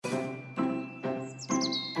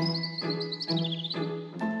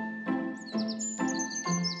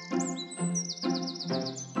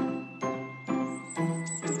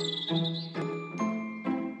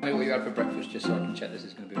check this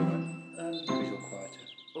is going to be alright. Because you're quieter.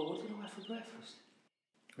 Well, what did I have for breakfast?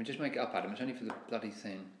 Well, just make it up, Adam. It's only for the bloody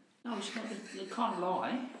thing. No, it's not. You can't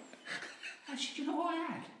lie. Actually, do you know what I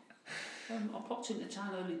had? I popped into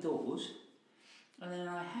town early doors, and then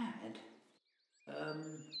I had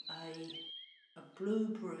a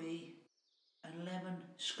blueberry and lemon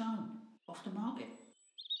scone off the market.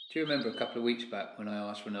 Do you remember a couple of weeks back when I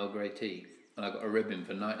asked for an Earl Grey tea and I got a ribbon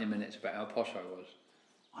for 90 minutes about how posh I was?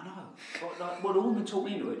 I know. Well, the woman taught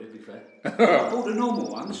me into it, to be fair. I bought the normal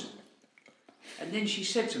ones. And then she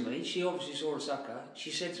said to me, she obviously saw a sucker,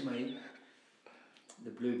 she said to me,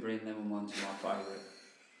 the blueberry and lemon ones are my favourite.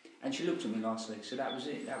 And she looked at me lastly, so that was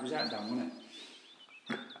it. That was that done, wasn't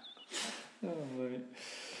it? Oh, mate.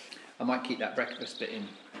 I might keep that breakfast bit in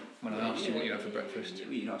when I asked you what you had for breakfast. Yeah,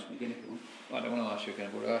 you can ask me again if you want. I don't want to ask you again,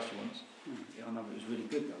 I've already asked you once. Yeah, I know, but it was really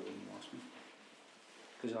good though when you asked me.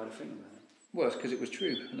 Because I had a think about it. Well, it's because it was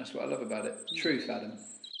true, and that's what I love about it. Truth, Adam.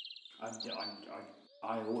 I always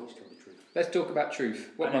tell the truth. Let's talk about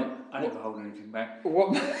truth. I never hold anything back.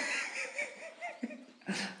 What?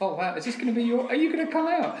 Oh wow, is this going to be your... Are you going to come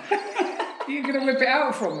out? Are you going to whip it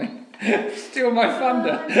out from me? Steal my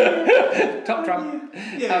thunder. Top trump.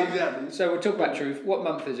 Yeah, exactly. So we'll talk about truth. What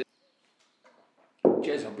month is it?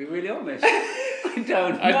 Jez, I'll be really honest. I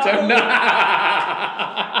don't know.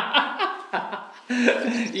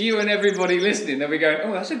 You and everybody listening, they'll be going,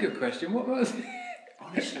 oh, that's a good question. What was it?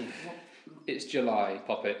 Honestly, It's July,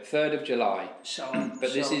 Poppet. 3rd of July.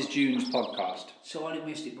 This is June's podcast. So I only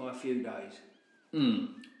missed it by a few days.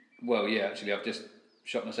 Well, yeah, actually, I've just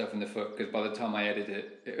shot myself in the foot because by the time I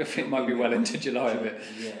edit it might be well into July of it.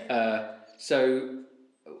 Yeah. So,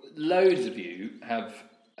 loads of you have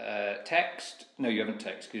text. No, you haven't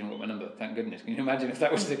texted because you haven't got my number. Thank goodness. Can you imagine if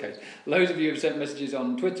that was the case? Loads of you have sent messages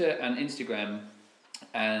on Twitter and Instagram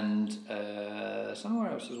and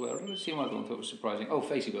somewhere else as well. Let's see one other one I thought was surprising. Oh,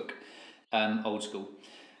 Facebook. Old school.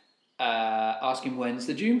 Asking when's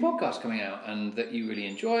the June podcast coming out and that you really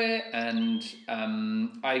enjoy it, and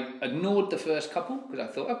I ignored the first couple because I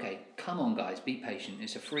thought, okay, come on guys, be patient,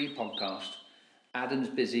 it's a free podcast. Adam's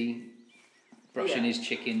busy brushing his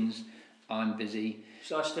chickens, I'm busy.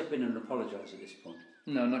 Shall I step in and apologise at this point?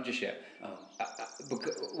 No, not just yet. Oh.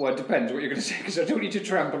 Well, it depends what you're going to say because I don't want you to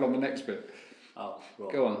trample on the next bit. Oh,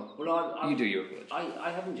 right. Go on. Well, you do your apology. I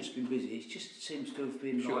haven't just been busy, it just seems to have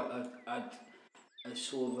been like a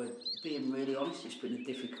sort of being really honest, it's been a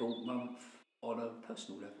difficult month on a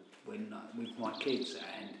personal level when with my kids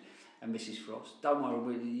and Mrs. Frost. Don't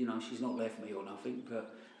worry, she's not left me or nothing,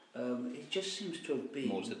 but it just seems to have been...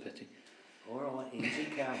 More's the pity. All right, easy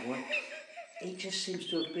cowboy. It just seems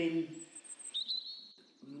to have been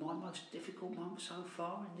my most difficult month so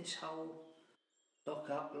far in this whole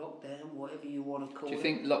lockdown, whatever you want to call it. Do you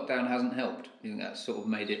think lockdown hasn't helped? Do you think that's sort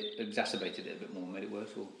of exacerbated it a bit more, made it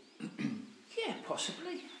worse? Or? Yeah,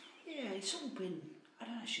 possibly. Yeah, it's all been... I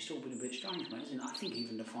don't know, it's just all been a bit strange, mate, isn't it? I think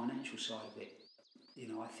even the financial side of it,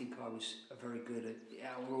 I think I was very good at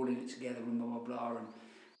how we're all in it together and blah, blah, blah,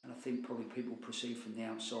 and I think probably people perceive from the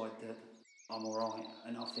outside that I'm all right,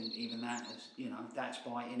 and I think even that is, that's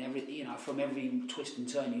biting every, from every twist and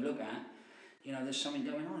turn you look at, there's something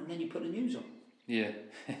going on, and then you put the news on. Yeah,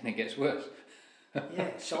 and it gets worse.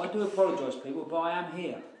 Yeah, so I do apologise, people, but I am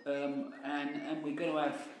here, and we're going to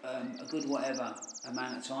have a good whatever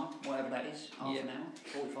amount of time, whatever that is, half an hour,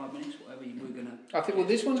 45 minutes, whatever we're going to... I think, well,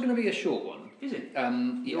 this one's going to be a short one. Is it?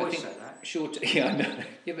 You always say that. Short, yeah, I know.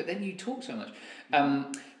 Yeah, but then you talk so much.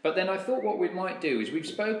 But then I thought what we might do is we've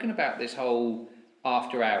spoken about this whole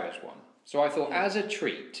after hours one. So I thought as a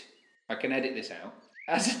treat, I can edit this out,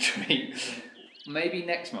 as a treat, maybe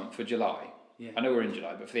next month for July. Yeah. I know we're in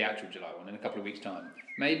July, but for the actual July one, in a couple of weeks' time,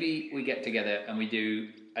 maybe we get together and we do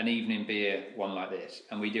an evening beer one like this,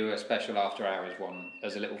 and we do a special after hours one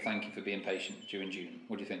as a little thank you for being patient during June.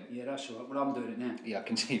 What do you think? Yeah, that's all right. Well, I'm doing it now. Yeah, I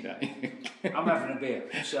can see that. I'm having a beer,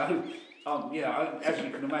 so as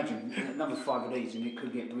you can imagine, another 5 of these, and it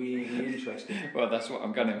could get really interesting. Well, that's what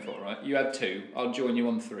I'm gunning for, right? You had 2, I'll join you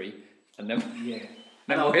on 3, and then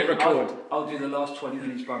then we'll hit record. I'll do the last 20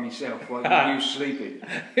 minutes by myself while you sleeping.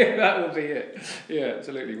 Yeah, that will be it. Yeah,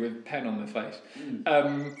 absolutely, with pen on the face.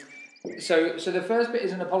 So the first bit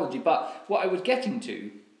is an apology, but what I was getting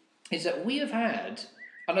to is that we have had,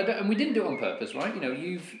 and we didn't do it on purpose, right?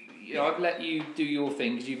 I've let you do your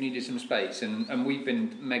thing because you've needed some space, and we've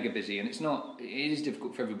been mega busy, and it is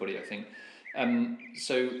difficult for everybody, I think.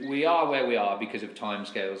 So we are where we are because of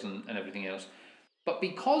timescales and everything else. But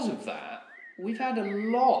because of that, we've had a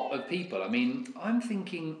lot of people. I mean, I'm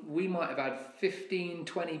thinking we might have had 15,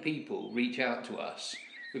 20 people reach out to us.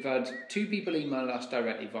 We've had 2 people email us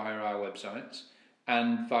directly via our websites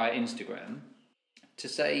and via Instagram. to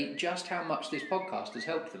say just how much this podcast has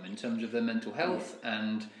helped them in terms of their mental health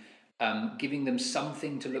and giving them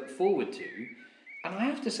something to look forward to. And I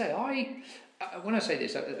have to say, when I say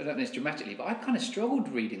this, I don't mean this dramatically, but I kind of struggled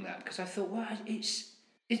reading that because I thought, well,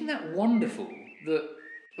 isn't that wonderful that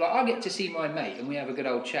like I get to see my mate and we have a good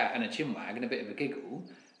old chat and a chinwag and a bit of a giggle,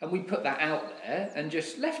 and we put that out there and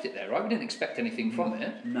just left it there, right? We didn't expect anything from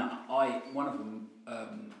it. No, one of them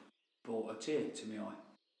brought a tear to my eye.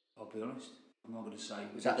 I'll be honest. I'm not going to say.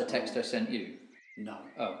 Was that the text I sent you? No.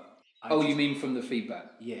 Oh, you mean from the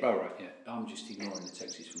feedback? Yeah. Oh, right, yeah. I'm just ignoring the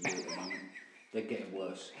texts from you at the moment. They're getting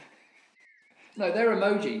worse. No, they're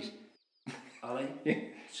emojis. Are they? Yeah.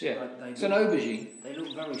 So yeah. It's an aubergine. They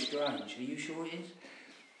look very strange. Are you sure it is?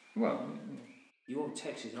 Well... Your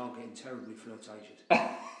texts are getting terribly flirtatious.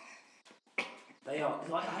 They are.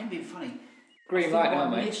 Like, I ain't being funny. Green light now,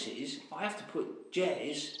 mate. Missus, I have to put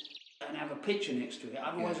Jez and have a picture next to it.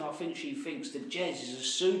 Otherwise, I think she thinks that Jez is a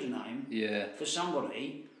pseudonym for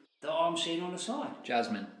somebody that I'm seeing on the side.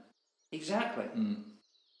 Jasmine. Exactly.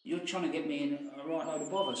 You're trying to get me in a right load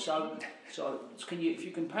of bother. So can you, if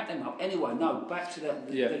you can pack them up? Anyway, no. Back to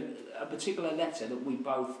a particular letter that we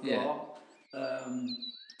both got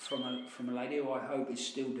from a lady who I hope is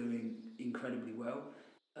still doing incredibly well.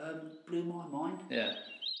 Blew my mind. Yeah.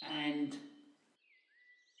 And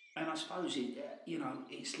I suppose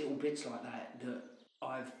it's little bits like that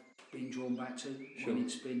I've been drawn back to. Sure. When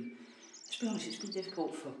it's been, let's be honest, it's been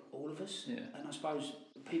difficult for all of us. Yeah. And I suppose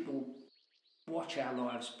people watch our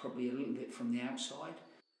lives probably a little bit from the outside,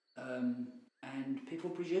 and people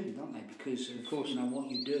presume, don't they, because of course, what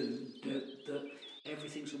you do, that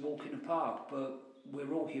everything's a walk in the park. But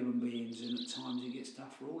we're all human beings, and at times it gets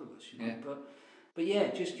tough for all of us. Yeah. But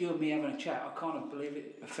yeah, just you and me having a chat, I can't believe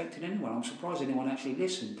it affected anyone. I'm surprised anyone actually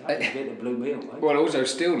listened. That was a bit that blew me away. Well, also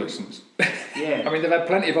still listens. Yeah. I mean, they've had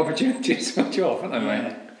plenty of opportunities to switch off, haven't they,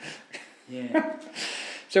 mate? Yeah.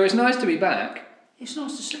 So it's nice to be back. It's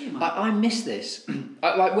nice to see you, mate. I miss this.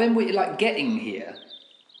 Like when we getting here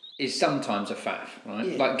is sometimes a faff, right?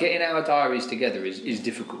 Yeah. Like getting our diaries together is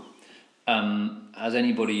difficult. As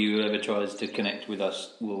anybody who ever tries to connect with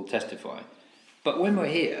us will testify. But when we're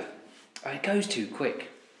here, it goes too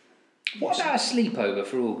quick. What about a sleepover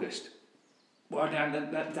for August? Well,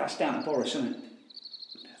 that's down to Boris, isn't it?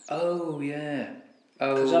 Oh, yeah.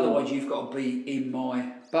 Oh. Because otherwise you've got to be in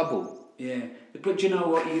my... Bubble. Yeah. But do you know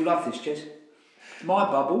what? You love this, Jez. My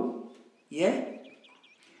bubble, yeah?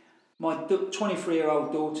 My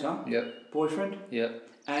 23-year-old daughter, boyfriend,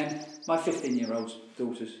 and my 15-year-old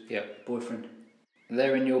daughter's boyfriend.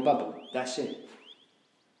 They're in your bubble? That's it.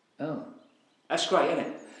 Oh. That's great, isn't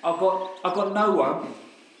it? I've got no one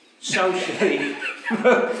socially.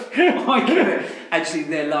 Actually,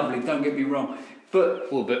 they're lovely. Don't get me wrong, but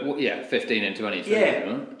 15 and 23. Yeah,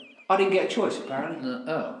 right? I didn't get a choice apparently.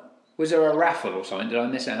 Oh, was there a raffle or something? Did I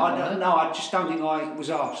miss out? I just don't think I was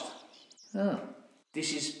asked. Oh,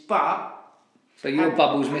 So your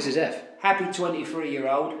bubble's Mrs. F. Happy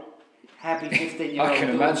 23-year-old, happy 15-year-old. I can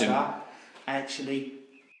imagine. Actually.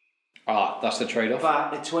 That's the trade-off. But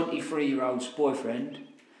the 23-year-old's boyfriend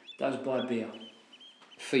does buy beer.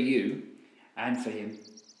 For you? And for him.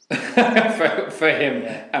 for him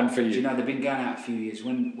and for you. Do you know, they've been going out a few years.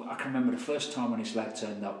 When I can remember the first time when this lad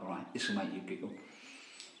turned up, right, this will make you giggle.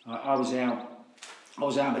 I was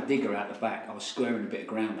out a digger out the back. I was squaring a bit of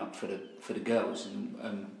ground up for the girls,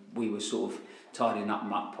 and we were sort of tidying up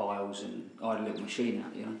muck piles, and I had a little machine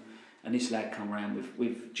out, And this lad come round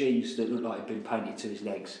with jeans that looked like he'd been painted to his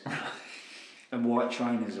legs and white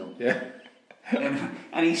trainers on. Yeah.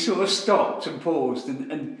 And he sort of stopped and paused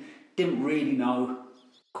and didn't really know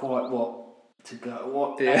quite what to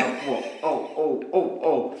go.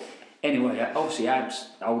 Oh. Anyway, obviously Ab's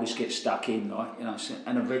oldest gets stuck in,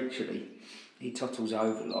 and eventually he tottles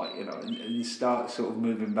over, and he starts sort of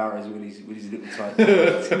moving barrows with his little toe.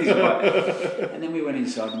 And then we went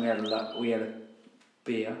inside and we had a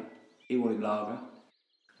beer. He wanted lager.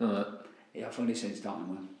 Right. Yeah, I thought this ain't starting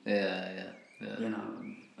well. Yeah.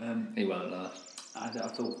 He won't last. I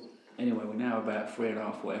thought, anyway, we're now about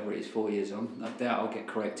 3.5, whatever it is, 4 years on. I doubt I'll get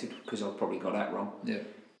corrected because I've probably got that wrong. Yeah.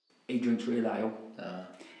 He drinks real ale.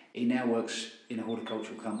 He now works in a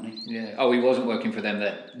horticultural company. Yeah. Oh, he wasn't working for them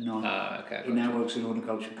then? No. Okay. He now works in a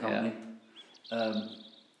horticultural company. Yeah.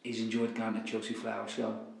 He's enjoyed going to Chelsea Flower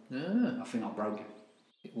Show. I think I broke him.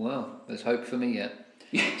 Well, there's hope for me yet.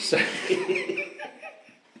 So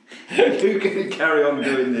who can carry on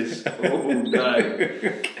doing this all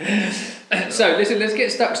day? So listen, let's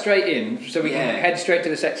get stuck straight in so we can head straight to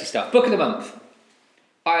the sexy stuff. Book of the month.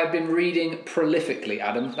 I have been reading prolifically,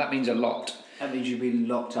 Adam. That means a lot. That means you've been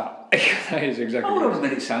locked up. That is exactly Hold right. on a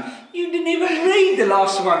minute, son. You didn't even read the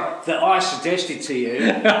last one that I suggested to you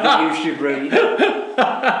that you should read.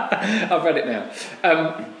 I've read it now.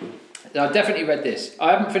 I've definitely read this.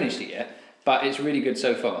 I haven't finished it yet, but it's really good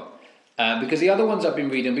so far. Because the other ones I've been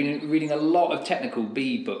reading a lot of technical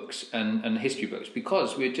bee books and history books,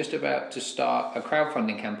 because we're just about to start a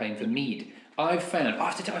crowdfunding campaign for Mead. I've found...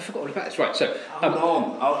 I forgot all about this. Right, so... Hold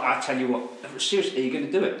on. I'll tell you what. Seriously, are you going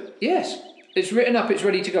to do it? Yes. It's written up, it's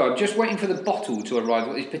ready to go. I'm just waiting for the bottle to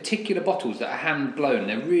arrive. These particular bottles that are hand blown,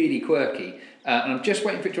 they're really quirky. And I'm just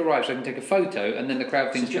waiting for it to arrive so I can take a photo, and then the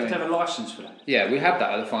crowd thing's So do you going. have to have a licence for that? Yeah, we have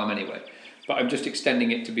that at the farm anyway. But I'm just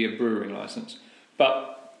extending it to be a brewing licence.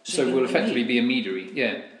 But so you're we'll gonna effectively be a meadery,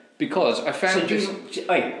 yeah. Because I found this...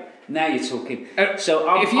 Wait, now you're talking.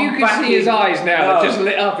 So if you could see his eyes now, they're just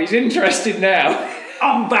lit up. He's interested now.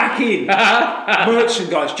 I'm back in.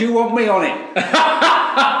 Merchandise. Do you want me on it?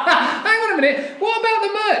 Hang on a minute. What about the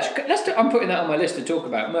merch? I'm putting that on my list to talk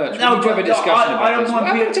about merch. No, we have a discussion about this. What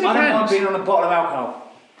happened to the I don't mind pants? being on a bottle of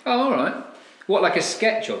alcohol. Oh, all right. What, like a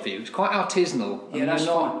sketch of you? It's quite artisanal. Yeah, that's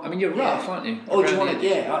fine. I mean, you're rough, aren't you? Oh, do you Around want the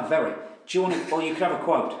it? edges. Yeah, very. Do you want it? Or you could have a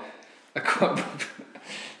quote. A quote.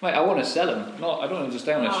 Mate, I want to sell them. I don't want them to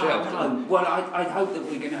stay on a shelf. No. Well, I hope that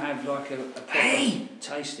we're going to have like a proper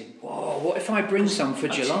tasting. Whoa, what if I bring some for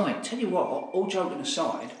July? Tell you what, all joking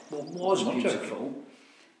aside, what was Not beautiful,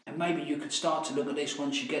 and maybe you could start to look at this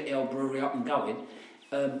once you get the old brewery up and going.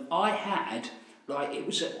 I had like it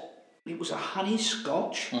was a honey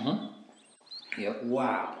scotch. Yep.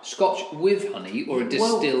 Wow. Scotch with honey or a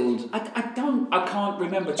distilled? Well, I can't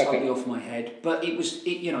remember totally off my head, but it was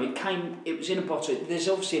in a bottle. There's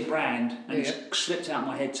obviously a brand, and it's slipped out of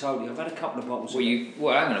my head totally. I've had a couple of bottles. Well,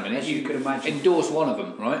 hang on a minute. As you could imagine. Endorse one of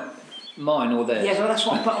them, right? Mine or theirs? Yeah, so that's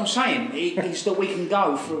what I'm saying. Is that we can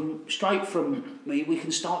go straight from me, we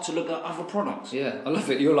can start to look at other products. Yeah, I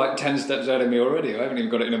love it. You're like 10 steps ahead of me already. I haven't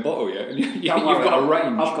even got it in a bottle yet. And you've Don't worry, got a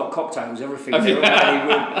range. I've got cocktails, everything. Have you?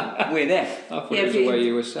 We're there. I thought it was the way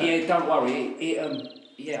you were saying. Yeah, don't worry.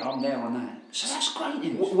 I'm there on that. So that's great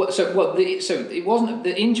news. So it wasn't.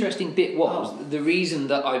 The interesting bit was the reason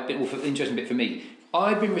that the interesting bit for me.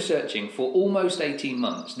 I've been researching for almost 18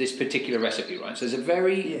 months this particular recipe, right? So it's a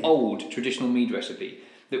very old traditional mead recipe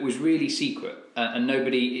that was really secret, and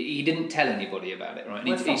he didn't tell anybody about it, right?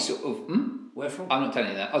 Where from? He's sort of, Where from? I'm not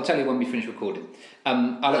telling you that. I'll tell you when we finish recording.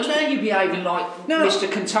 Now you're behaving like Mr.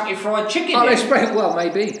 Kentucky Fried Chicken. I'll explain. Well,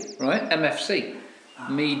 maybe, right? MFC,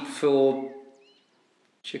 mead for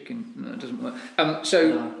chicken. No, it doesn't work.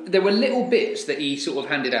 There were little bits that he sort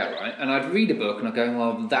of handed out, right? And I'd read a book and I'd go,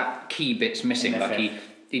 well, that key bit's missing. MFF. Like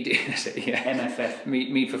he did, yeah. MFF.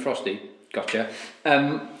 Mead for Frosty. Gotcha.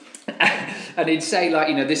 And he'd say,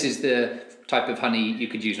 like, this is the type of honey you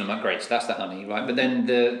could use. And I'm like, great, so that's the honey, right? But then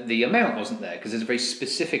the amount wasn't there, because there's a very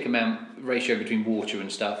specific ratio between water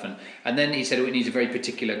and stuff. And then he said, it needs a very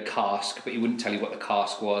particular cask, but he wouldn't tell you what the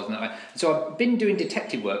cask was. And so I've been doing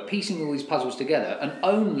detective work, piecing all these puzzles together, and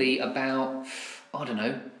only about,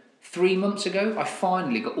 3 months ago, I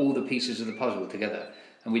finally got all the pieces of the puzzle together.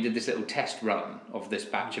 And we did this little test run of this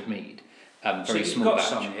batch of mead. Very so small got batch.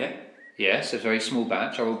 some here? Yes, a very small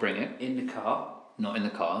batch. I will bring it. In the car? Not in the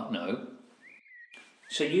car, no.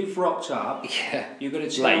 So you've rocked up. Yeah. You're going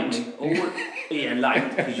to tell Late. me. Late,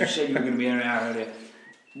 because you said you were going to be an hour earlier.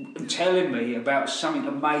 Telling me about something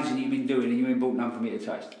amazing you've been doing and you ain't bought none for me to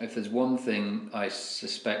taste. If there's one thing I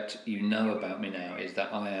suspect you know about me now, is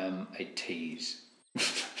that I am a tease.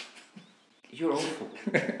 You're awful.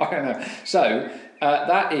 I know. So,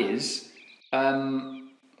 that is...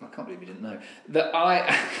 I can't believe you didn't know.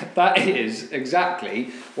 That is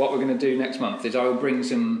exactly what we're going to do next month, is I will bring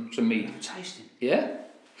some mead. Tasting. Yeah?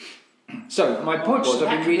 So, my point was,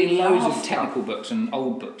 I've been reading loads of technical books and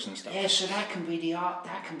old books and stuff. Yeah, so that can be the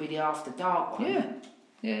after dark one.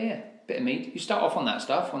 Yeah. Bit of mead. You start off on that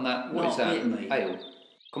stuff, on that, what is that? Bit of mead. Ale.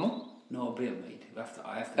 Come on. Not a bit of mead.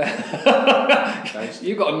 I have to.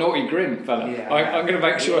 You've got a naughty grin, fella. Yeah, I'm going to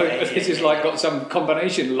make sure this is like got some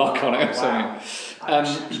combination lock on it or something.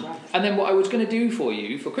 And then what I was going to do for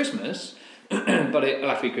you for Christmas, but it'll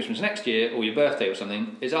have to be Christmas next year or your birthday or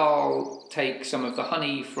something, is I'll take some of the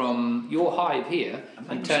honey from your hive here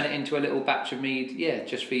and turn it into a little batch of mead,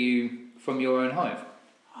 just for you from your own hive.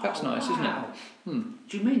 That's nice, isn't it?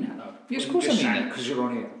 Do you mean that though? Yes, of course I mean that. Because you're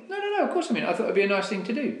on here. No, of course I mean it. I thought it'd be a nice thing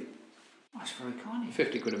to do. That's very kind of you.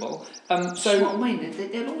 50 quid a bottle. That's what I mean.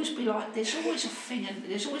 There'll always be like, there's always a thing, and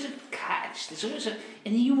there's always a catch. There's always and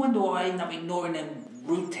then you wonder why I end up ignoring them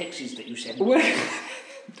rude texts that you send me.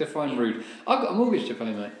 Define rude. I've got a mortgage to pay,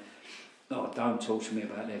 mate. Oh, don't talk to me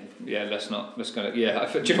about them. Yeah, let's not. Let's go. Yeah,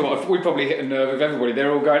 do you know what? We probably hit a nerve of everybody. They're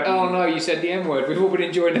all going, "Oh no, you said the M word." We've all been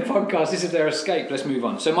enjoying the podcast. This is their escape. Let's move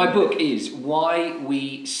on. So my book is Why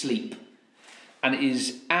We Sleep, and it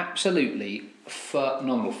is absolutely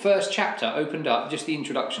phenomenal. First chapter opened up, just the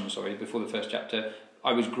introduction. Sorry, before the first chapter,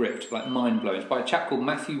 I was gripped, like mind blown. It's by a chap called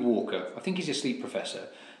Matthew Walker. I think he's a sleep professor.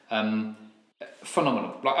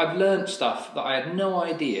 Phenomenal. Like I've learned stuff that I had no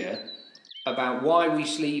idea about why we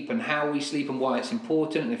sleep and how we sleep and why it's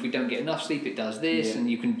important, and if we don't get enough sleep it does this, and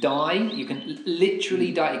you can die, you can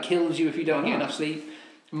literally die, it kills you if you don't get enough sleep.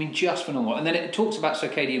 I mean, just phenomenal. And then it talks about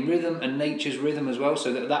circadian rhythm and nature's rhythm as well,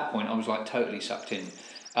 so that at that point I was like totally sucked in.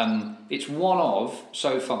 It's one of,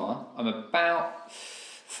 so far, I'm about a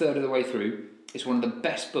third of the way through, it's one of the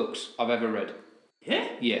best books I've ever read.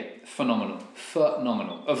 Yeah, phenomenal,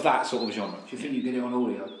 of that sort of genre. Do you think you get it on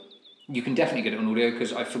audio? You can definitely get it on audio,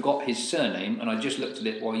 because I forgot his surname and I just looked at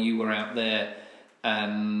it while you were out there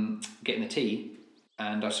getting the tea,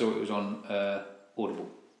 and I saw it was on Audible.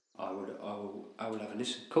 I will have a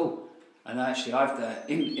listen. Cool. And actually, I've done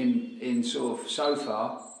in sort of so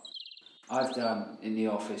far, I've done in the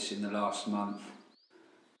office in the last month,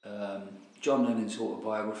 John Lennon's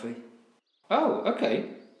autobiography. Oh, okay.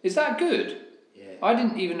 Is that good? Yeah. I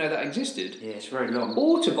didn't even know that existed. Yeah, it's very long.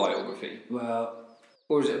 Autobiography? Well.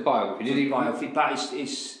 Or is it a biography? Did he biography? But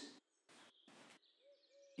it's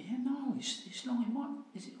yeah, no, it's long. It might.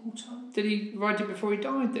 Is it auto? Did he write it before he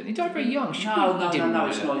died? Then he died very young. No.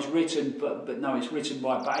 It's not. It's written, but no, it's written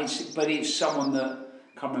by. But it's someone that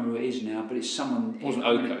I can't remember who it is now. But it's someone. It wasn't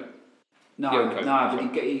Oko. No. But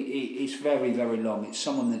it's very, very long. It's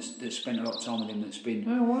someone that's spent a lot of time with him. That's been.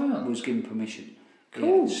 Oh wow. Was given permission.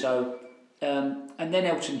 Cool. Yeah, so, and then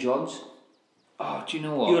Elton John's. Oh, do you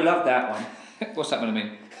know what? You'll love that one. What's that going to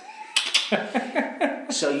mean?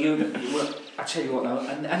 So I tell you what though,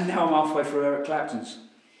 and now I'm halfway through Eric Clapton's.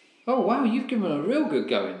 Oh wow, you've given a real good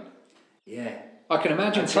going. Yeah. I can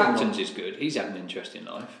imagine Clapton's is good. He's had an interesting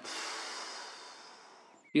life.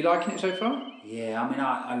 You liking it so far? Yeah, I mean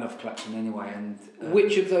I love Clapton anyway, and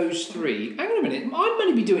which of those three? Hang on a minute, I'm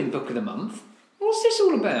going to be doing Book of the Month. What's this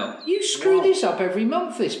all about? You screw this up every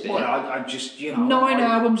month, this bit. Well, I just, 9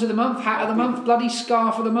 albums of the month, hat of the month, bloody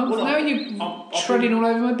scarf of the month. Well, now you're treading all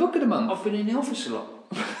over my Book of the Month. I've been in the office a lot.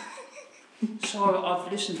 So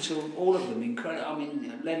I've listened to all of them. Incredible. I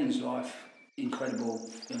mean, Lennon's life, incredible,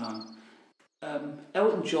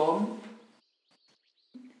 Elton John,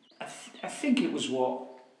 I think it was what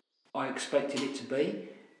I expected it to be.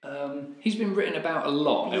 He's been written about a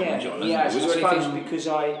lot, Elton John, I suppose because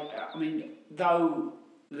I mean, though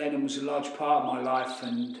Lennon was a large part of my life,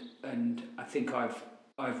 and I think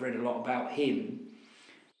I've read a lot about him.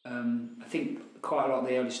 I think quite a lot of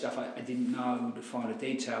the early stuff I didn't know the finer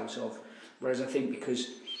details of, whereas I think because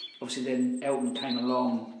obviously then Elton came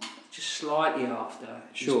along just slightly after,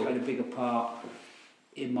 he's played a bigger part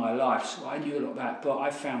in my life, so I knew a lot about it, but I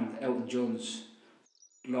found Elton John's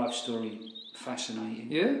life story fascinating.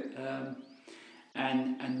 Yeah.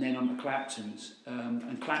 And then on the Claptons,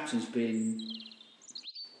 and Clapton's been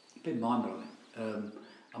mind-blowing.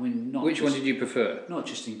 I mean, which one did you prefer? Not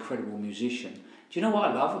just incredible musician. Do you know what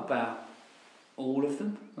I love about all of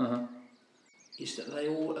them? Uh-huh. Is that they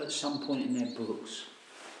all, at some point in their books,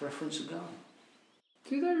 reference a garden.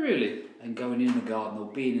 Do they really? And going in the garden or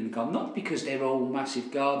being in the garden, not because they're all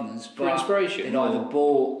massive gardeners, but for inspiration. They'd either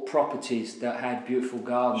bought properties that had beautiful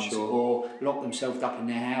gardens, or locked themselves up in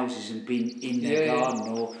their houses and been in their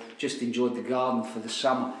garden, or just enjoyed the garden for the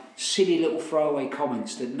summer. Silly little throwaway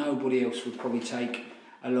comments that nobody else would probably take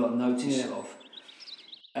a lot of notice of,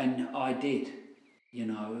 and I did,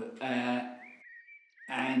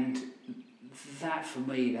 and that for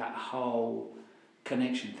me, that whole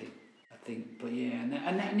connection thing. I think, but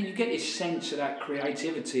and you get this sense of that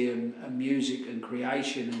creativity and music and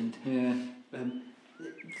creation and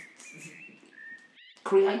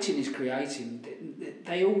creating is creating.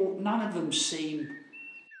 They all, none of them seem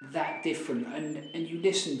that different, and you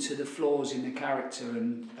listen to the flaws in the character,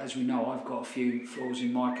 and as we know, I've got a few flaws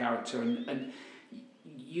in my character, and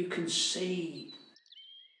you can see,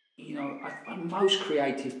 most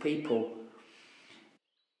creative people.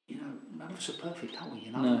 None of us are perfect, are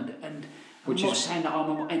we? No. And I'm not saying that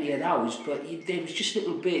I'm on any of those, but there was just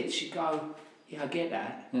little bits. You go, I get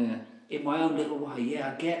that. Yeah. In my own little way,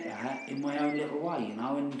 I get that in my own little way,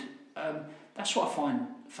 and that's what I find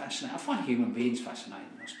fascinating. I find human beings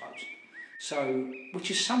fascinating, I suppose. So,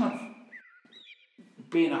 which is some of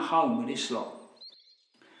being at home with this lot,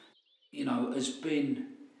 has been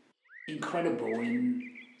incredible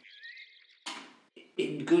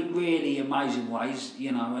in good, really amazing ways,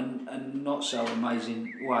 you know, and not so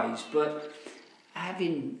amazing ways. But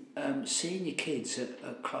having seeing your kids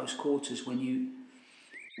at close quarters when you've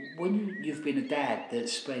been a dad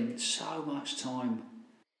that's spent so much time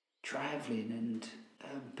travelling and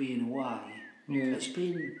being away, it's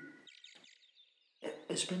been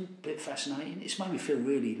a bit fascinating. It's made me feel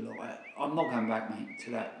really like I'm not going back, mate,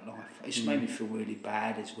 to that life. It's made me feel really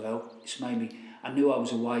bad as well. It's made me. I knew I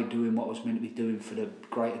was away doing what I was meant to be doing for the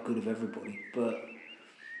greater good of everybody, but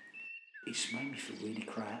it's made me feel really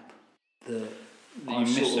crap. That you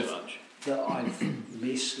miss so much. That I've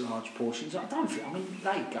missed large portions. I don't think. I mean,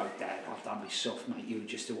 they go, Dad, I've done this soft, mate. You were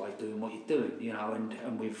just away doing what you're doing, you know,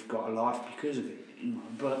 and we've got a life because of it, you know.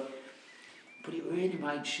 But it really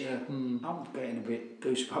makes you. I'm getting a bit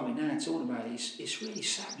goosebumpy now. It's all about it. It's really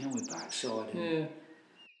sat me on my backside and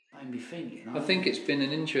made me think. You know? I think it's been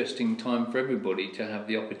an interesting time for everybody to have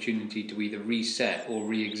the opportunity to either reset or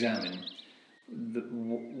re-examine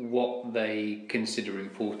what they consider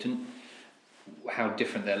important, how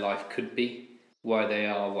different their life could be, where they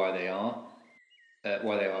are,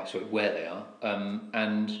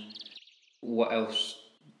 and what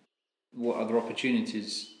other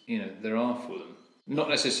opportunities there are for them. Not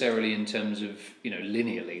necessarily in terms of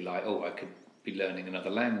linearly, like I could be learning another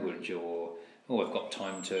language, or I've got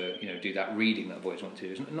time to do that reading that I've always wanted to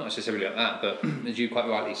do. It's not necessarily like that, but as you quite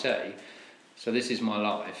rightly say, so this is my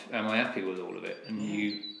life. Am I happy with all of it? And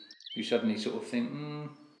you suddenly sort of think,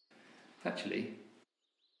 actually,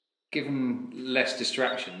 given less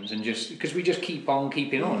distractions and just because we just keep on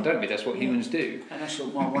keeping on, don't we? That's what humans do. And that's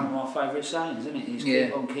one of my favourite sayings, isn't it? Is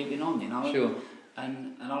keep on keeping on, you know. Sure.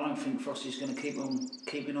 And I don't think Frosty's going to keep on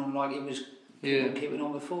keeping on like it was keeping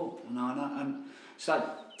on before, you know. And so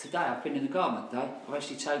today I've been in the garden today. I've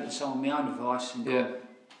actually taken some of my own advice and gone,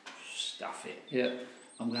 stuff it. Yeah.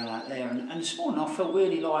 I'm going out there, and this morning I felt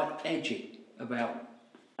really like edgy about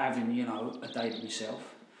having a day to myself.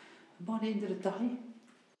 And by the end of the day,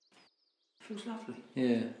 it feels lovely.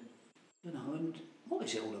 Yeah. You know, and what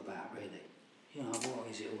is it all about, really? You know, what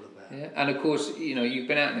is it all about? Yeah, and of course, you've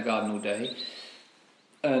been out in the garden all day,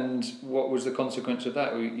 and what was the consequence of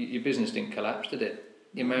that? Your business didn't collapse, did it?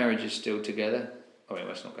 Your marriage is still together. Oh, yeah,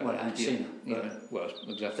 that's not going. Well, I haven't seen her. Well,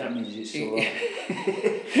 exactly. That means it's all right.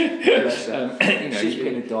 Bless her. She's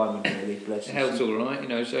been a diamond, really. Bless her. Health's all right,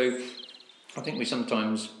 so I think we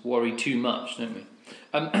sometimes worry too much, don't we?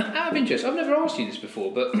 Out of interest, I've never asked you this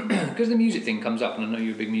before, but because the music thing comes up, and I know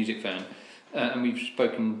you're a big music fan, and we've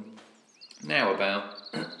spoken now about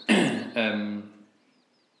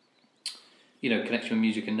connection with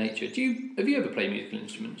music and nature. Have you ever played musical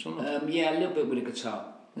instruments or not? Yeah, a little bit with a guitar.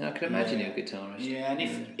 Yeah, I can imagine you're a guitarist. Yeah, and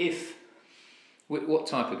if what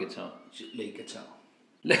type of guitar? Lead guitar.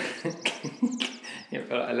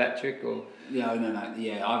 Electric or? Yeah, no.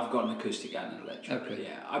 Yeah, I've got an acoustic and an electric. Okay.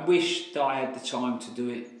 Yeah, I wish that I had the time to do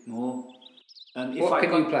it more. What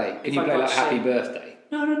can you play? Can you play like Happy Birthday?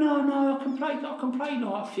 No. I can play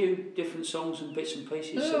like a few different songs and bits and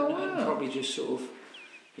pieces, and probably just sort of,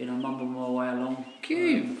 mumble my way along.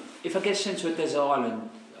 Cute. If I get sent to a desert island,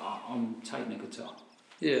 I'm taking a guitar.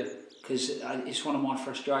 Yeah. Because it's one of my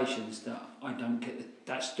frustrations that I don't get.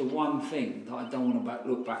 That's the one thing that I don't want to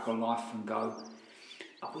look back on life and go,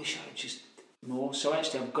 I wish I had just more. So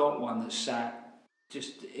actually, I've got one that's sat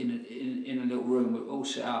just in a little room, we're all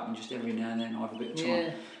set up, and just every now and then I have a bit of time.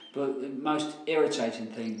 Yeah. But the most irritating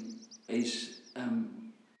thing is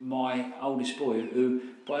my oldest boy, who,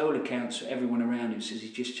 by all accounts, everyone around him says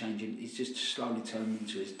he's just slowly turning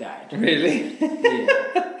into his dad. Really?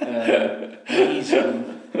 Yeah.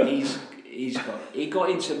 He got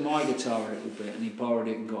into my guitar a little bit, and he borrowed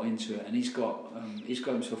it and got into it, and he's got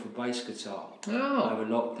himself a bass guitar over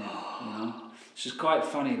lockdown. So it's quite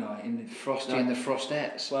funny, like in the Frosty and the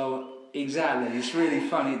Frostettes. Well, exactly. It's really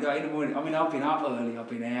funny. In the morning, I mean, I've been up early. I've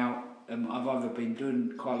been out. I've either been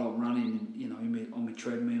doing quite a lot of running, on my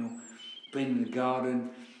treadmill, been in the garden,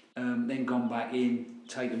 then gone back in,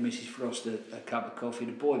 taken Mrs. Frost a cup of coffee.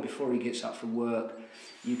 The boy, before he gets up from work,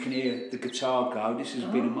 you can hear the guitar go. This has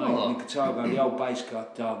been amazing. The guitar go, the old bass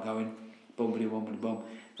guitar going, bombity bombity bomb.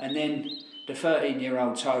 And then the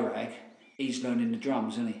 13-year-old toe rag, he's learning the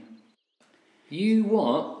drums, isn't he? You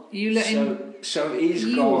what? You let him? So he's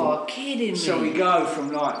you gone. You are kidding me. So we go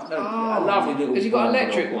from like a lovely little. Has he got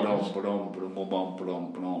electric ones?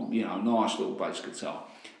 Nice little bass guitar.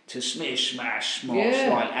 To Smish Smash Smash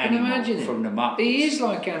like I can Animal imagine from the Muppets. He is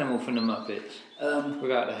like Animal from the Muppets,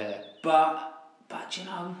 without the hair. But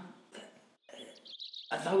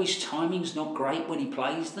although his timing's not great when he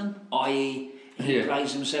plays them, i.e. he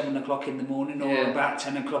plays them 7 o'clock in the morning or about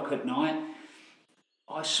 10 o'clock at night,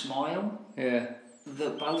 I smile. Yeah.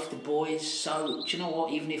 that both the boys. So do you know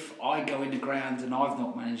what? Even if I go in the ground and I've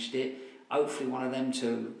not managed it, hopefully one of them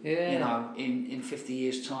two, Yeah. you know, in 50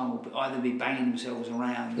 years' time will either be banging themselves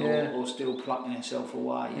around or still plucking themselves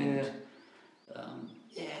away. And,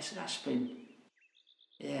 so that's been.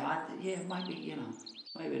 Maybe, you know,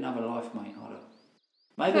 maybe another life, mate. I don't.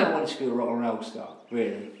 Maybe I wanted to be a rock and roll star,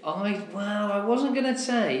 really. I wasn't going to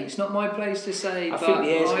say. It's not my place to say. I think the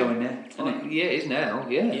air's going there, isn't it? Yeah, it is now.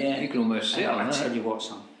 Yeah. You can almost sit on I that. tell you what,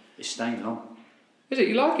 son, it's staying long. Is it?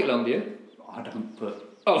 You like it long, do you? I don't, but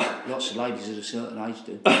Oh. lots of ladies at a certain age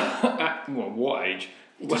do. Well, what age?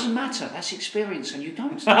 It doesn't matter, that's experience and you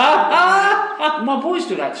don't. My boys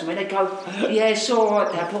do that to me, they go, yeah, it's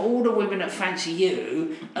alright Dad, but all the women that fancy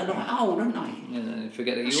you are like old, aren't they? Yeah,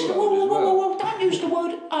 forget that I said, you're old as well. whoa, don't use the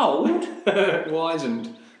word old.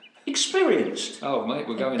 Wizened. Experienced. Oh, mate,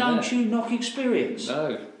 we're going Don't there. you knock experience.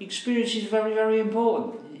 No. Experience is very, very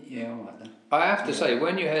important. Yeah, alright then. I have to say,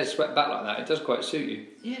 when your hair's swept back like that, it does quite suit you.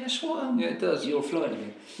 Yeah, that's what Yeah, it does. You're flirting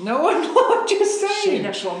me. No, I'm not, just See, saying.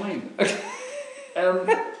 that's what I mean.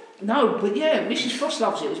 No, but yeah, Mrs. Frost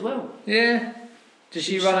loves it as well. Yeah. Does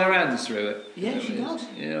she run her hands through it? Yeah, she does.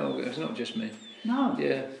 Yeah, it's not just me. No.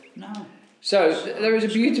 Yeah. No. So, there is a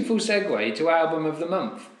beautiful segue to album of the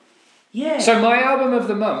month. Yeah. So, my album of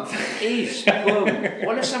the month is. Well,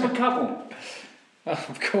 let's have a couple.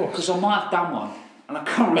 of course. Because I might have done one, and I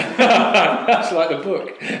can't remember. That's like the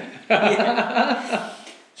book.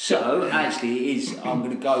 So, actually, it is. I'm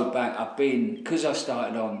going to go back. Because I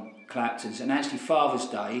started on Clapton's, and actually, Father's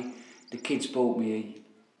Day, the kids bought me,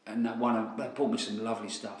 and they bought me some lovely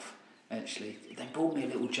stuff. Actually, they bought me a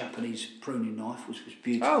little Japanese pruning knife, which was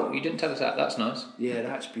beautiful. Oh, you didn't tell us that. That's nice. Yeah,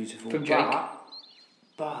 that's beautiful. From Jake.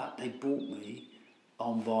 But they bought me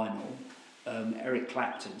on vinyl Eric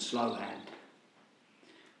Clapton, Slow Hand.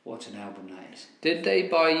 What an album that is. Did they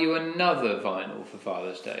buy you another vinyl for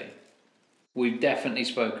Father's Day? We've definitely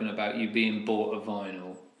spoken about you being bought a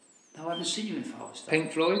vinyl. No, I haven't seen you in Father's Day.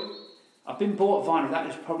 Pink Floyd? I've been bought a vinyl. That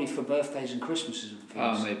was probably for birthdays and Christmases and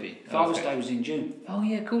things. Oh, maybe. Father's Day was in June. Oh,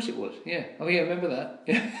 yeah, of course it was. Yeah. Oh, yeah, remember that.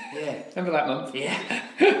 Yeah. Yeah. Remember that month? Yeah.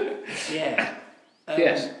 Yeah.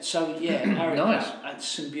 Yes. So, yeah, Eric Nice. had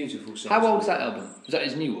some beautiful songs. How old's that album? Is that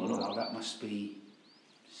his new one? Oh, that must be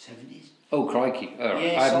 70s. Oh, crikey. All right.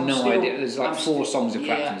 Yes, I have I'm no still- idea. There's like I'm four still- songs of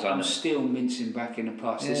Clapton's, I know. I'm still mincing back in the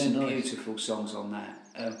past. There's Yeah, some nice. beautiful songs on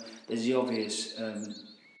that. There's the obvious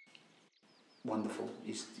Wonderful.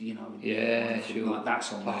 Is Yeah, Wonderful, sure. like that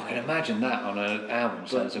song. Oh, I can imagine that on an album.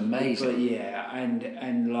 Sounds amazing. But yeah,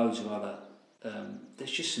 and loads of other.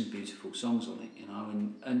 There's just some beautiful songs on it,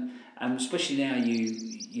 and especially now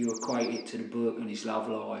you equate it to the book and his love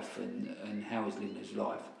life and how he's living his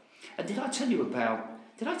life. And did I tell you about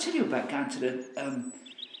going to the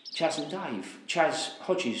Chaz and Dave, Chaz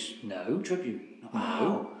Hodges tribute?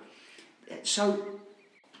 No. So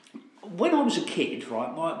when I was a kid,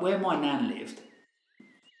 right, where my nan lived,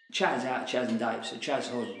 Chaz and Dave, so Chaz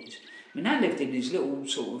Hodges. My nan lived in these little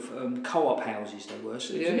sort of co-op houses. They were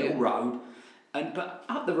so there was a little road, but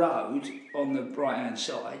up the road on the right hand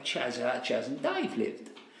side, Chaz and Dave lived.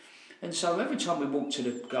 And so every time we walked to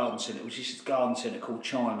the garden centre, which is a garden centre called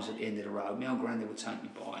Chimes at the end of the road, my old granddad would take me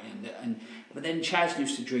by, but then Chaz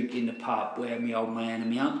used to drink in the pub where my old man and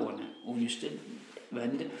my uncle and that all used to,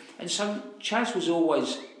 and so Chaz was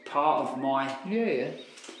always part of my. Yeah.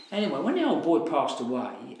 Anyway, when the old boy passed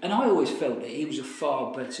away, and I always felt that he was a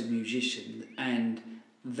far better musician, and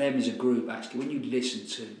them as a group actually, when you listen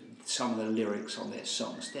to some of the lyrics on their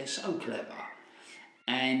songs, they're so clever,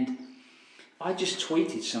 and I just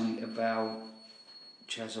tweeted something about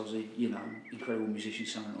Chaz Ozzy, incredible musician,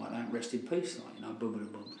 something like that. Rest in peace, boom, boom,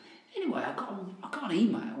 boom. Anyway, I got an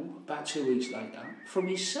email about 2 weeks later from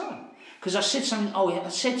his son because I said something. Oh yeah, I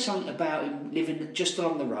said something about him living just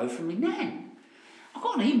along the road from my nan. I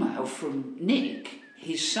got an email from Nick,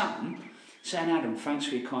 his son, saying, "Adam, thanks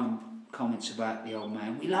for your kind comments about the old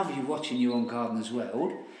man. We love you watching you on Gardener's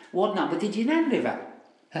World. What number did your nan live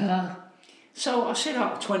at?" So I said,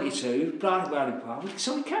 22, blah, blah, blah, blah.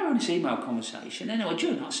 So we carry on this email conversation. Anyway,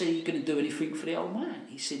 June, I said, "Are you going to do anything for the old man?"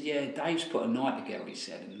 He said, "Yeah, Dave's put a night together," he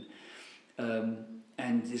said,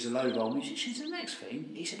 and there's a load of old musicians. The next thing,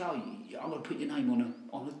 he said, I'm going to put your name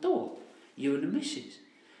on the door, you and the missus.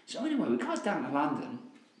 So anyway, we go down to London,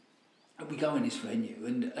 and we go in this venue,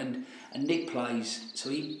 and Nick plays, so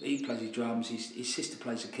he plays his drums, his sister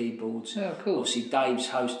plays the keyboards. Oh, cool. Obviously, Dave's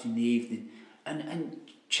hosting the evening, and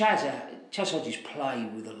Chaz Hodges play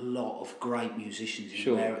with a lot of great musicians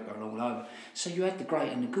in America and all over. So you had the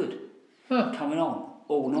great and the good coming on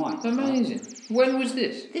all night. Amazing. Right? When was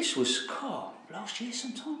this? This was last year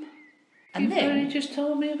sometime. And You've then only just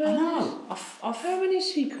told me about I this. know. How many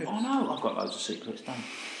secrets? I know. I've got loads of secrets done.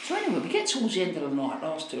 So anyway, we get towards the end of the night,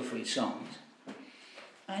 last 2 or 3 songs,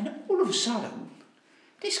 and all of a sudden,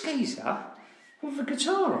 this geezer with the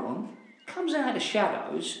guitar on comes out of the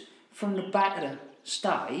shadows from the back of the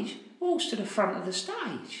stage, walks to the front of the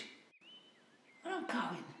stage, and I'm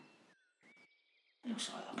going. It looks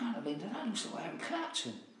like I'm going to Linda. That looks like Eric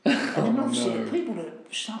Clapton. And then obviously the people that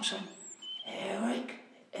start saying, Eric.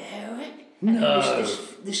 And then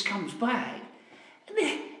this comes back. And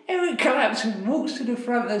then Eric Clapton walks to the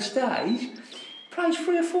front of the stage, plays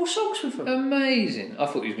 3 or 4 songs with them. Amazing. I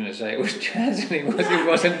thought he was going to say it was Chaz and he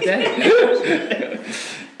wasn't dead.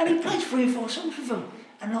 And he plays 3 or 4 songs with them.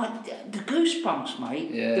 And like the Goosebumps,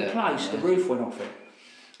 mate, the place, the roof went off it.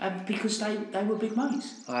 Because they were big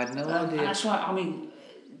mates. I had no idea. And that's why, I mean,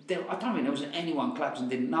 I don't think there was anyone Clapton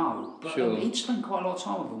didn't know. But he'd spent quite a lot of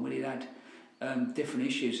time with them when he'd had different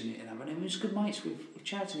issues and but he was good mates with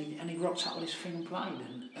Chaz, and he rocked up with his thing and played.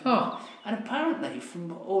 And apparently,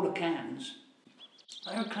 from all accounts,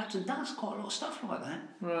 Eric Clapton does quite a lot of stuff like that.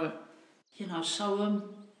 Right. You know, so...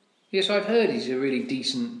 yes, I've heard he's a really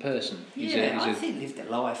decent person. I think he lived a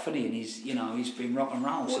life, hasn't he? And he's been rock and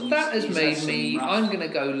roll. Well, so that has he's made me... I'm going to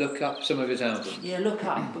go look up some of his albums. Yeah, look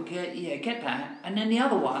up. Get that. And then the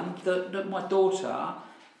other one, that my daughter...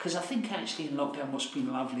 Because I think actually in lockdown what's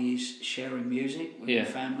been lovely is sharing music with the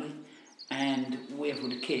family and with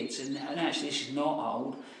the kids. And actually this is not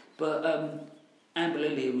old, but Amber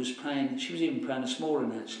Lilia was playing, she was even playing this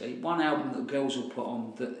morning actually. One album that the girls will put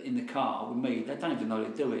on in the car with me, they don't even know they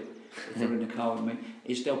do it if they're in the car with me,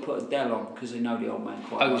 is they'll put Adele on because they know the old man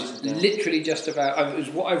quite well. I was literally just about, it was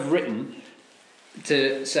what I've written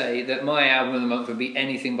to say that my album of the month would be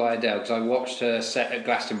anything by Adele because I watched her set at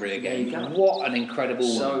Glastonbury again. What an incredible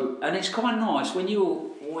woman. And it's quite nice when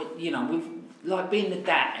with like being the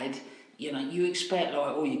dad, you expect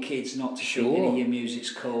like all your kids not to think any of your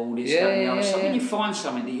music's cool, this, that and the other. So when you find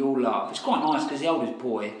something that you all love, it's quite nice because the oldest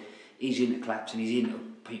boy, he's into Clapton, he's into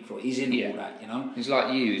Pink Floyd, he's into all that, He's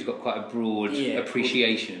like you, he's got quite a broad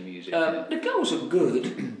appreciation of music. The girls are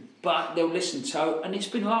good. But they'll listen to, and it's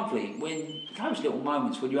been lovely when those little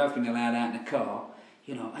moments when you have been allowed out in the car,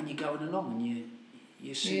 and you're going along and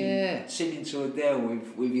you're singing to Adele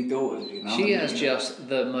with your daughters, She has just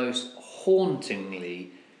the most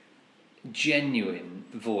hauntingly genuine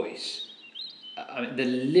voice. I mean, the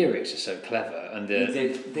lyrics are so clever, and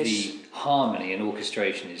the harmony and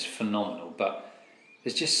orchestration is phenomenal. But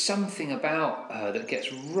there's just something about her that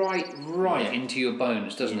gets right into your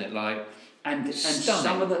bones, doesn't it? Like. And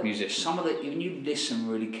some of the when you listen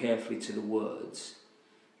really carefully to the words,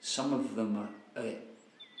 some of them are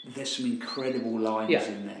there's some incredible lines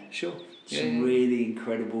in there. Sure. Some really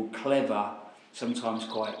incredible, clever, sometimes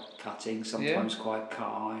quite cutting, sometimes quite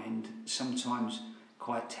kind, sometimes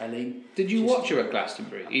quite telling. Did you watch her at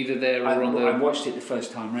Glastonbury? Either there or on the... I watched it the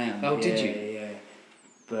first time round. Oh, did you? Yeah.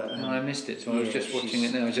 But, no, I missed it, so I was just watching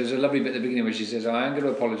it now. There's a lovely bit at the beginning where she says, I am going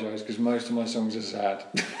to apologise because most of my songs are sad.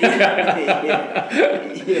 Which I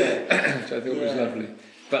thought was lovely.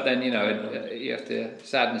 But then, you have to...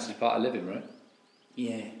 Sadness is part of living, right?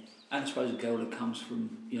 Yeah. And I suppose a girl that comes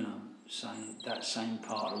from, saying that same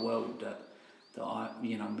part of the world that I,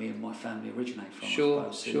 me and my family originate from. Sure.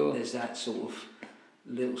 There's that sort of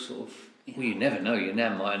little sort of... Well, you never know. Your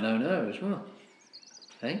nan might have known her as well.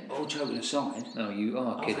 Hey? All joking aside, no, you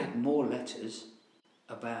are kidding. I've had more letters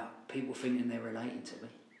about people thinking they're relating to me.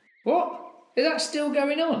 What? Is that still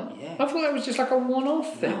going on? Yeah. I thought that was just like a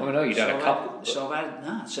one-off thing. No. I know you'd had a couple. So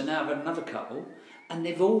now I've had another couple, and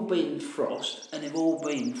they've all been Frost, and they've all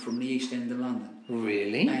been from the East End of London.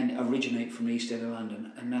 Really? And originate from the East End of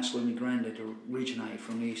London, and that's where my granddad originated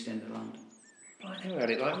from the East End of London. I know about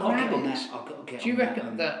it like rabbits. Do you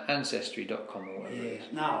reckon that Ancestry.com or whatever it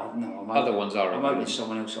is? No. Other ones are. I'm hoping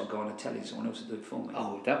someone else will go on and tell you, someone else will do it for me.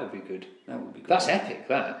 Oh, that would be good. That's epic,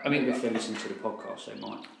 that. I mean, if they listen to the podcast, they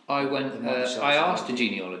might. I asked a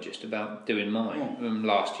genealogist about doing mine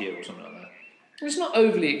last year or something like that. It's not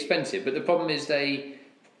overly expensive, but the problem is they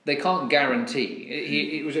can't guarantee.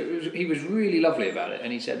 He was really lovely about it,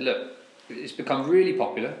 and he said, look, it's become really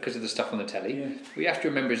popular because of the stuff on the telly. Yeah. What you have to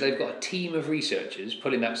remember is they've got a team of researchers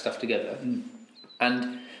pulling that stuff together,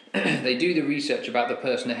 and they do the research about the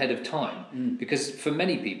person ahead of time because for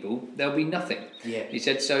many people there'll be nothing. Yeah. He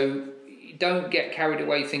said, so don't get carried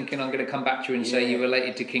away thinking I'm going to come back to you and say you're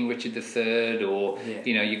related to King Richard III or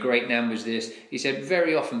your great nan was this. He said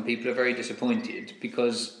very often people are very disappointed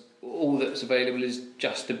because all that's available is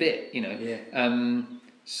just a bit,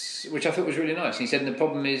 which I thought was really nice. And he said, and the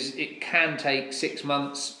problem is it can take 6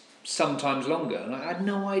 months, sometimes longer, and I had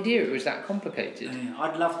no idea it was that complicated. Yeah,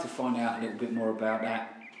 I'd love to find out a little bit more about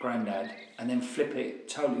that granddad and then flip it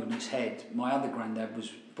totally on its head. My other granddad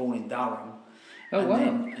was born in Durham. Oh, and wow.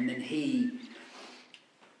 Then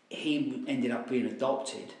he ended up being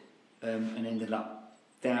adopted and ended up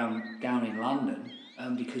down in London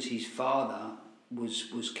because his father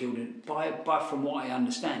was killed by from what I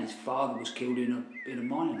understand, his father was killed in a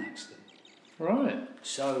mining accident. Right.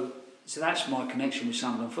 So that's my connection with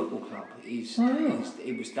Sunderland Football Club.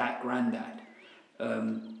 It was that granddad.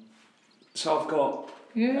 So I've got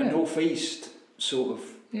a northeast sort of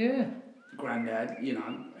granddad, you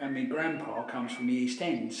know, and my grandpa comes from the East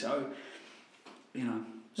End. So, you know,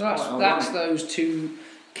 that's those two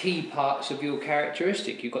key parts of your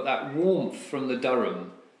characteristic. You've got that warmth from the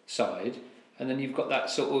Durham side, and then you've got that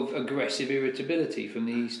sort of aggressive irritability from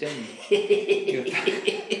the East End.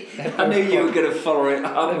 I knew you were going to follow it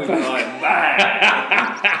up with like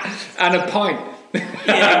bang and a pint.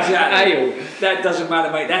 Yeah, exactly. Ale. That doesn't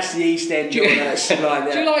matter, mate. That's the East End. That's like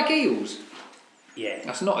that. Do you like eels? Yeah.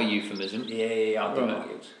 That's not a euphemism. Yeah, I do like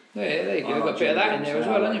eels. Yeah, there you go. You've got a bit of that in there as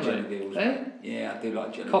well, haven't you, mate? Eh? Yeah, I do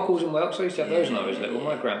like jelly. Cockles and whelks. I used to have those when I was little.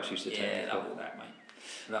 My gramps used to take me. Yeah, love all that, mate.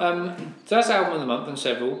 So that's album of the month and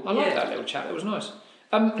several. I like that little chat. That was nice.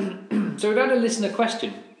 So we've had a listener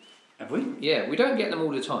question. Have we? Yeah, we don't get them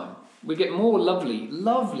all the time. We get more lovely,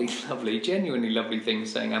 genuinely lovely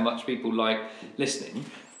things saying how much people like listening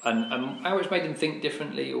and how it's made them think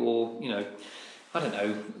differently, or, you know, I don't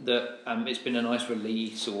know, that it's been a nice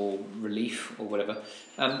release or relief or whatever.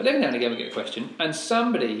 But every now and again we get a question, and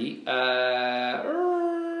somebody,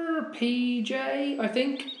 PJ, I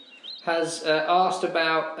think, has asked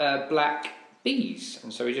about black bees,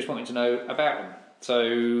 and so we just wanted to know about them.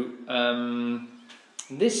 So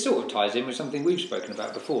this sort of ties in with something we've spoken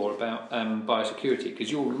about before about biosecurity, because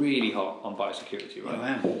you're really hot on biosecurity, right? I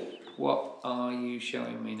am. What are you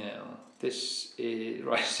showing me now? This is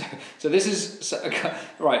right. So this is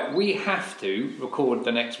right. We have to record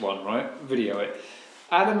the next one, right? Video it.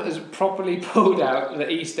 Adam has properly pulled out the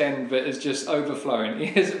East End bit is just overflowing. He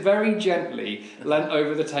has very gently leant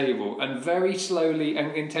over the table and very slowly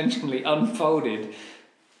and intentionally unfolded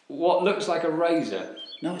what looks like a razor.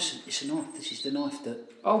 No, it's a knife. This is the knife that...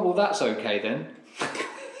 Oh, well, that's okay then.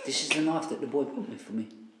 This is the knife that the boy bought me for me.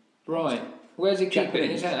 Right. Where's he keep it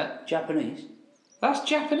in his hat? Japanese. That's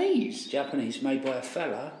Japanese? Japanese, made by a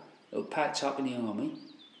fella that packed up in the army,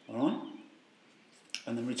 alright?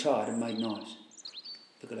 And then retired and made knives.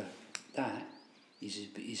 Look at that. That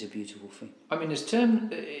is a beautiful thing. I mean,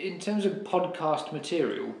 in terms of podcast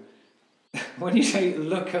material, when you say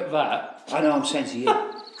look at that... I know, I'm saying to you.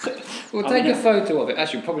 We'll take a photo of it.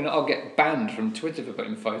 Actually, probably not. I'll get banned from Twitter for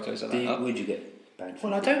putting photos of that up. Would you get banned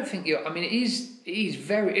from Well, I don't think you're... I mean, it is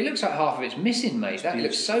very... It looks like half of it's missing, mate. It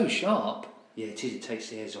looks so sharp. Yeah, it is. It takes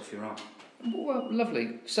the hairs off your arm. Well,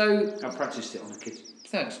 lovely. So... I practised it on a kid.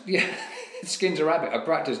 Thanks. Yeah. Skin's a rabbit. I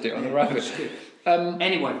practised it on a rabbit.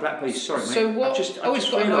 Anyway, black bees, sorry, mate. So what... it's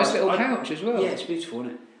got a nice little pouch as well. Yeah, it's beautiful,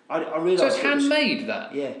 isn't it? I realised... So it's handmade,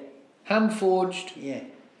 that? Yeah. Hand-forged? Yeah.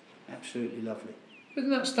 Absolutely lovely. Isn't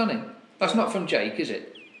that stunning? That's not from Jake, is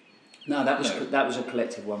it? No, that was a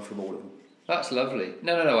collective one from all of them. That's lovely.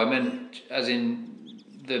 No. I meant as in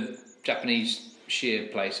the Japanese shear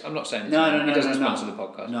place. I'm not saying He doesn't sponsor the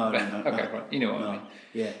podcast. No. Okay, right. You know what I mean.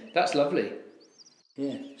 Yeah. That's lovely.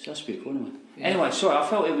 Yeah, so that's beautiful anyway. Yeah. Anyway, sorry, I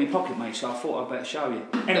felt it in my pocket, mate, so I thought I'd better show you.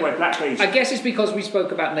 Anyway, black bees. I guess it's because we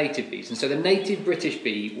spoke about native bees, and so the native British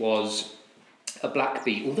bee was a black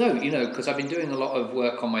bee. Although, you know, because I've been doing a lot of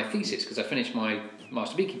work on my thesis, because I finished my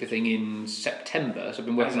Master Beekeeper thing in September, so I've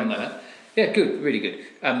been working on that. Yeah, good, really good.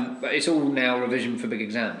 But it's all now revision for big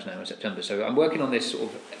exams now in September, so I'm working on this sort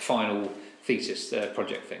of final thesis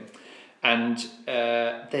project thing. And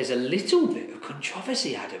there's a little bit of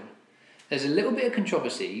controversy, Adam. There's a little bit of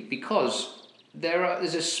controversy because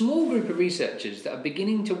there's a small group of researchers that are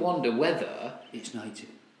beginning to wonder whether it's native.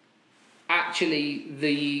 Actually,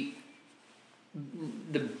 the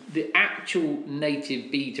actual native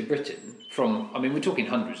bee to Britain from, I mean, we're talking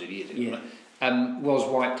hundreds of years ago, right? Was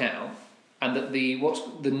wiped out, and that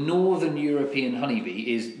the northern European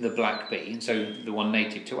honeybee is the black bee, and so the one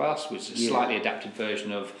native to us was a slightly adapted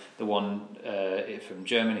version of the one from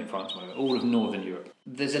Germany, France, whatever, all of northern Europe.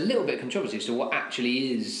 There's a little bit of controversy as to what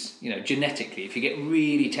actually is, you know, genetically, if you get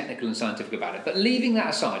really technical and scientific about it. But leaving that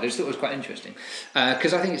aside, I just thought it was quite interesting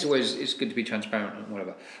because I think it's good to be transparent and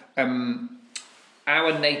whatever.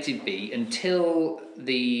 Our native bee, until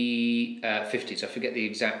the 50s, I forget the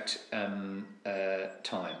exact time,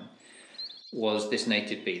 was this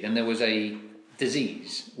native bee. Then there was a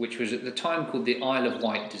disease, which was at the time called the Isle of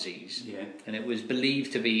Wight disease. Yeah. And it was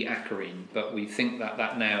believed to be acarine, but we think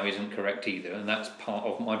that now isn't correct either. And that's part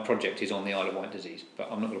of my project is on the Isle of Wight disease, but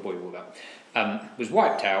I'm not going to bore you with all that. Was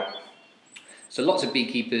wiped out. So lots of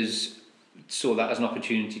beekeepers saw that as an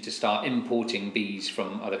opportunity to start importing bees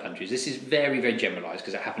from other countries. This is very, very generalised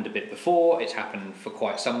because it happened a bit before. It's happened for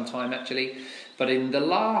quite some time, actually. But in the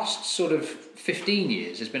last sort of 15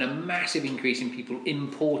 years, there's been a massive increase in people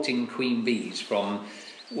importing queen bees from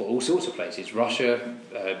all sorts of places. Russia,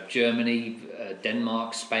 Germany,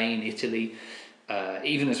 Denmark, Spain, Italy,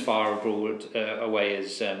 even as far abroad away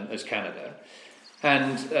as Canada.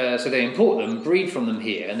 And so they import them, breed from them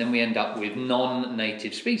here, and then we end up with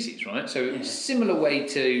non-native species, right? So similar way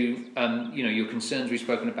to your concerns we've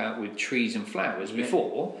spoken about with trees and flowers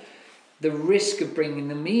before. The risk of bringing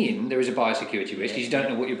them in, there is a biosecurity risk because you don't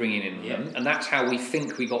know what you're bringing in them, and that's how we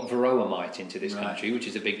think we got varroa mite into this country, which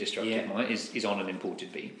is a big destructive mite, is on an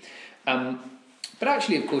imported bee. But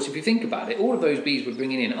actually, of course, if you think about it, all of those bees we're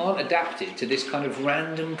bringing in aren't adapted to this kind of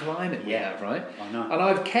random climate we have, right? I know. And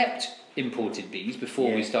I've kept imported bees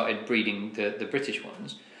before we started breeding the British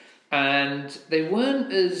ones, and they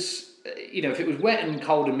weren't as, if it was wet and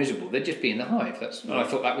cold and miserable, they'd just be in the hive. And I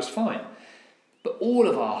thought that was fine. But all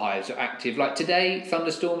of our hives are active. Like today,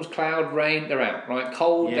 thunderstorms, cloud, rain, they're out, right?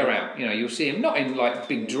 Cold, they're out. You'll see them, not in like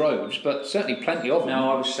big droves, but certainly plenty of them.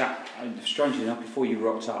 No, I was sat, strangely enough, before you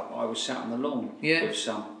rocked up, I was sat on the lawn with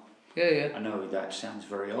some. Yeah. I know that sounds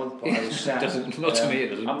very odd, but I was sat. Not to me, it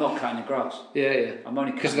doesn't. I'm not cutting the grass. Yeah. I'm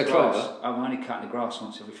only cutting the grass. I'm only cutting the grass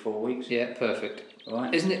once every 4 weeks. Yeah, perfect.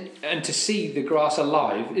 Right. Isn't it? And to see the grass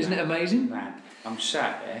alive, isn't it amazing? Man, I'm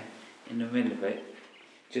sat there in the middle of it,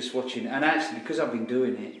 just watching. And actually, because I've been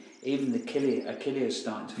doing it, even the Achillea's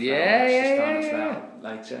starting to flower. Starting to flower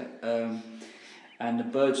later. And the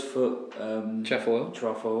bird's foot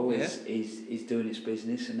trefoil is doing its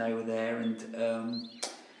business, and they were there. And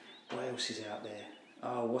what else is out there?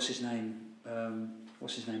 Oh, what's his name?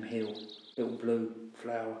 Hill, little blue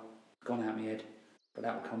flower, gone out of my head, but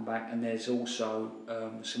that will come back. And there's also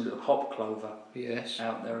some little hop clover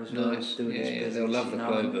out there as well, doing its business. They'll love the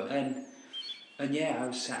clover. And I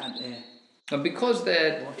was sat there. And because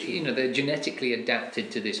they're they're genetically adapted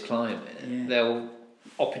to this climate, they'll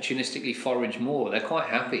opportunistically forage more. They're quite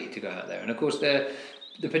happy to go out there, and of course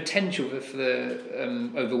the potential for the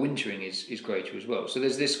overwintering is greater as well. So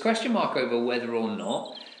there's this question mark over whether or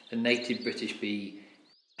not the native British bee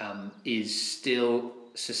is still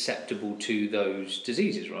susceptible to those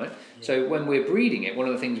diseases, right? Yeah. So when we're breeding it, one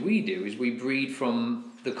of the things we do is we breed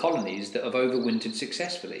from the colonies that have overwintered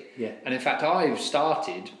successfully. Yeah. And in fact, I've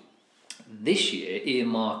started this year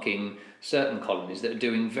earmarking certain colonies that are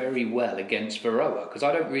doing very well against varroa, because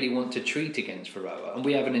I don't really want to treat against varroa, and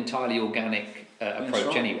we have an entirely organic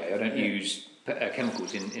approach anyway. I don't use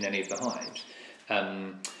chemicals in any of the hives.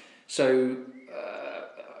 So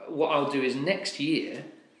what I'll do is next year,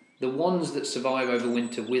 the ones that survive over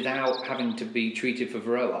winter without having to be treated for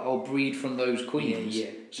varroa, I'll breed from those queens,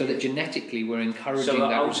 so that genetically we're encouraging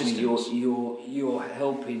that resistance. You're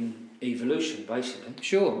helping evolution, basically.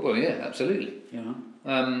 Sure. Well, yeah, absolutely.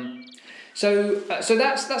 So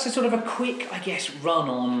that's a sort of a quick, I guess, run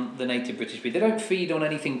on the native British bee. They don't feed on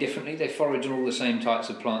anything differently. They forage on all the same types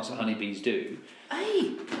of plants that honeybees do.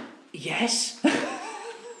 Hey. Yes.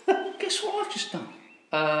 Guess what I've just done?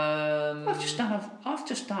 I've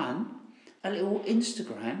just done a little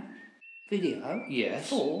Instagram video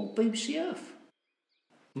for BBC Earth.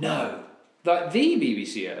 No. Like the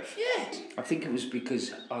BBC Earth? Yeah. I think it was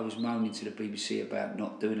because I was moaning to the BBC about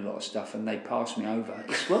not doing a lot of stuff, and they passed me over.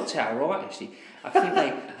 It's worked out all right, actually. I think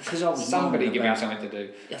because I was somebody giving me something to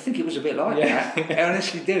do. I think it was a bit like that. I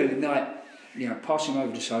honestly do. Like, passing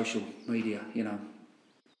over to social media,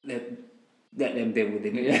 let them deal with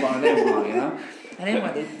it. It's one of them, right, And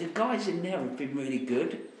anyway, the guys in there have been really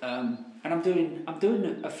good. And I'm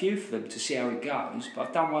doing a few for them to see how it goes. But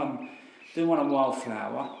I've done one on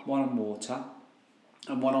wildflower, one on water,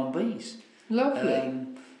 and one on bees. Lovely.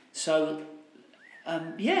 So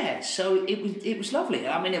it was lovely.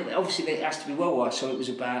 I mean, obviously it has to be well-wise, so it was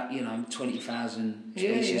about 20,000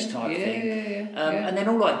 species type thing. And then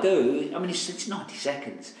all I do, I mean, it's 90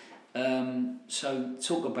 seconds. So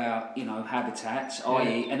talk about habitats,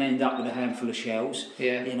 i.e., and end up with a handful of shells.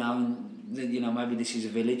 And maybe this is a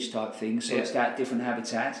village type thing, so it's that different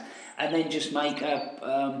habitats, and then just make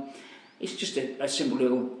it's just a simple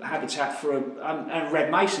little habitat for a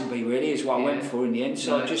red mason bee. Really is what I went for in the end.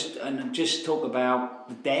 So just talk about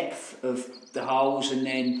the depth of the holes, and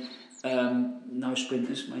then No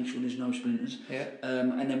splinters. Make sure there's no splinters. Yeah.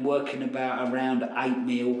 And then working around 8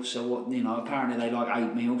 mil. So what apparently they like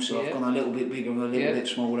 8 mil. So I've gone a little bit bigger, a little bit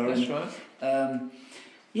smaller. That's right.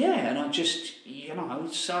 And I just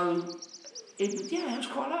so it was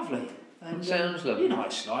quite lovely. And, It sounds lovely.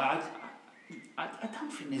 It's like I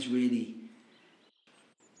don't think there's really.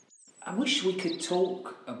 I wish we could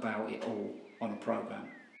talk about it all on a program.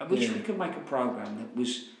 I wish we could make a program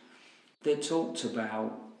that talked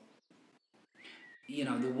about,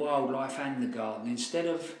 the wildlife and the garden instead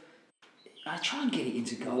of. I try and get it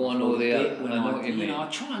into garden one or the other. When I know what you mean. I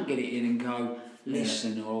try and get it in and go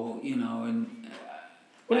listen or and.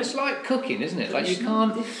 Well, it's like cooking, isn't it? Like you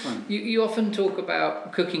can't. You often talk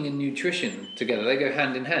about cooking and nutrition together. They go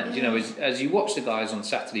hand in hand. As you watch the guys on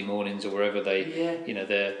Saturday mornings or wherever they,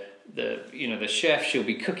 the chef, she'll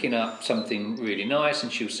be cooking up something really nice,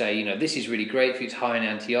 and she'll say, this is really great for you. It's high in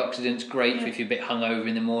antioxidants, great for if you're a bit hungover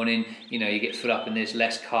in the morning. You get full up in this,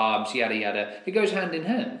 less carbs, yada yada. It goes hand in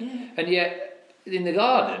hand. Yeah. And yet, in the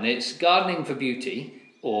garden, it's gardening for beauty.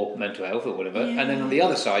 Or mental health or whatever, and then on the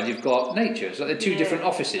other side you've got nature. It's like they're two different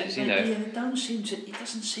offices, it doesn't seem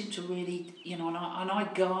to really, and I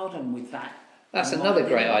garden with that. That's another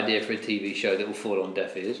great idea for a TV show that will fall on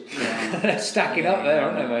deaf ears. Yeah. Stacking up there,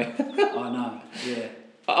 aren't they, mate? I know, yeah.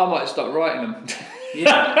 I might start writing them.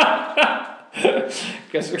 Yeah.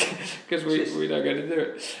 Because we don't get to do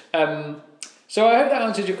it. So I hope that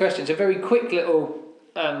answers your question. It's a very quick little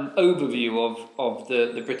overview of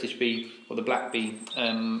the British bee or the black bee,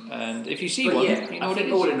 and if you see one, I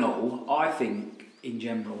think all in all, I think in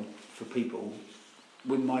general for people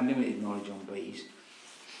with my limited knowledge on bees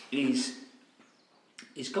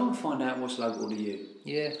is go and find out what's local to you.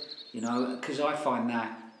 Yeah. Because I find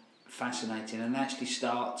that fascinating and actually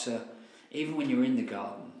start to, even when you're in the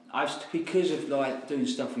garden, because of like doing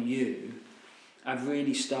stuff with you, I've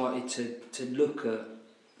really started to look at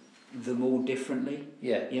them all differently.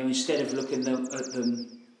 Yeah. Instead of looking at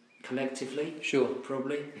them collectively. Sure.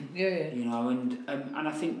 Probably. Yeah. And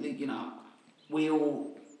I think that we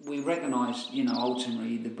recognise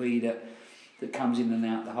ultimately the bee that comes in and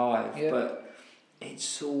out the hive, but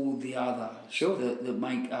it's all the others that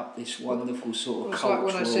make up this wonderful sort of cultural.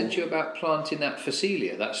 It's like when I said to you about planting that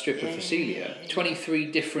Phacelia, that strip of Phacelia,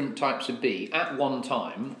 23 different types of bee at one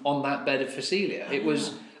time on that bed of Phacelia. It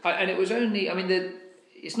was only,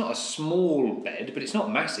 it's not a small bed, but it's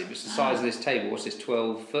not massive. It's the size of this table. What's this,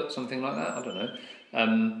 12 foot, something like that? I don't know.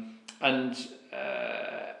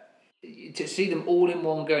 To see them all in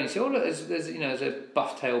one go, and you say, oh look, there's a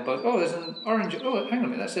buff-tailed bug. Oh, there's an orange. Oh, hang on a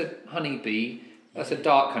minute, that's a honeybee. That's a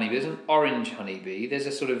dark honeybee. There's an orange honeybee. There's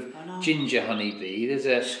a sort of ginger honeybee. There's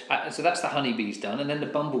so that's the honeybees done, and then the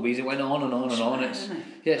bumblebees. It went on and on and on. It's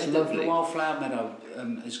lovely. The wildflower meadow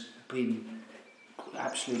has been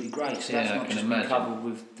absolutely great. So that's not just been covered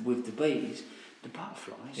with the bees, the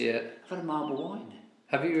butterflies. Yeah. I've had a marble white in it.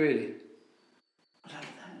 Have you really? I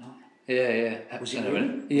don't know that. Yeah. Was it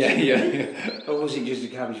really? Yeah. Or was it just a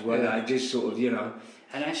cabbage white? I just sort of,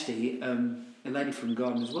 And actually, a lady from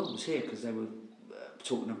Garden as well was here because they were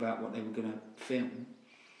talking about what they were going to film. And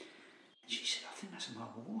she said, I think that's a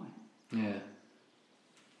marble white. Yeah.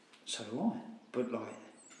 So do I. But like...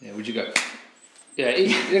 Yeah, would you go... Yeah,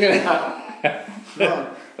 you're going to...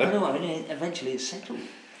 No, eventually it settled.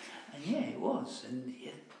 And yeah, it was. And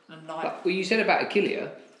like... Well, you said about Achillea,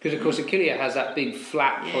 because of course Achillea has that big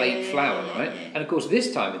flat plate flower, right? Yeah. And of course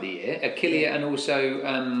this time of the year, Achillea and also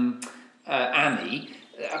Annie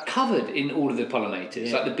are covered in all of the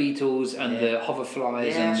pollinators, like the beetles and the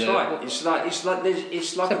hoverflies. Yeah, that's right. It's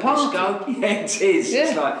like a disco. Yeah, it is. Yeah.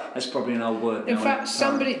 It's like, that's probably an old word. In fact,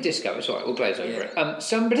 disco. It's all right. We'll glaze over it.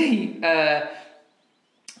 Somebody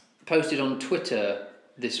posted on Twitter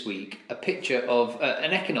this week a picture of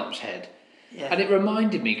an Echinops head, and it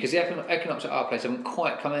reminded me because the Echinops at our place haven't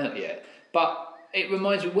quite come out yet, but. It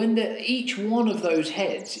reminds me when each one of those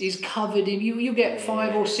heads is covered in you get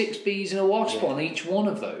 5 or 6 bees and a wasp on each one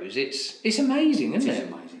of those. It's amazing, isn't it? It is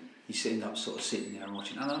amazing. You end up sort of sitting there and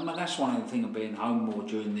watching. And that's one of the things of being home more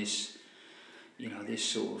during this, this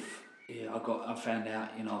sort of. I found out.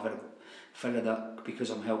 I've had a fella that because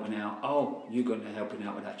I'm helping out. Oh, you're going to helping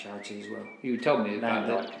out with that charity as well. You told me about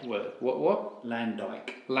that. What?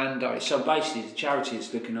 Landdyke. So basically, it's a charity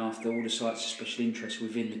that's looking after all the sites of special interest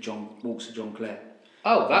within the Walks of John Clare.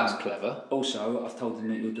 Oh, that's clever. Also, I've told them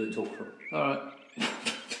that you'll do a talk for them. All right.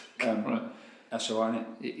 Right. That's all right, isn't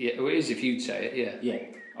it? Yeah, well, it is if you'd say it. Yeah. Yeah.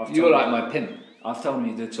 You're like my pimp. I've told them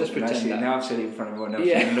you do a talk. Let's pretend that. Now I've said it in front of everyone else.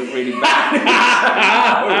 Yeah. And look really bad.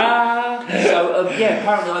 So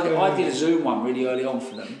apparently I did a Zoom one really early on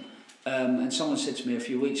for them, And someone said to me a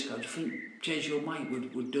few weeks ago, do you think Jez, your mate,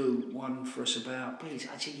 would do one for us about bees?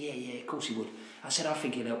 I said, yeah, of course he would. I said, I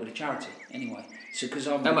think he'd help with a charity anyway. So,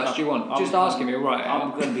 How much do you want? Just asking me, right?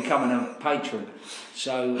 I'm going to be becoming a patron.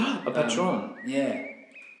 So a patron? Yeah.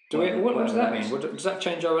 What does that mean? Does that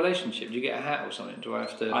change our relationship? Do you get a hat or something? Do I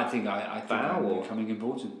have to? I think I'm becoming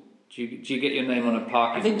important. Do you get your name on a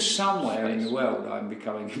parking? I think somewhere in the world I'm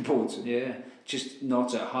becoming important. Yeah. Just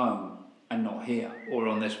not at home and not here. Or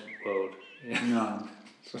on this world. Yeah. No.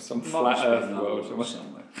 Some flat Earth world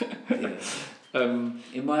somewhere. Yeah.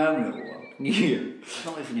 In my own little world. Yeah. It's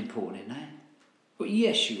not even important in there. Well,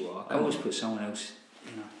 yes, you are. I always put someone else.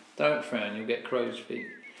 Don't frown. You'll get crow's feet.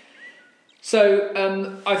 So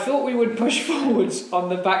I thought we would push forwards on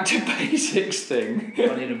the back to basics thing.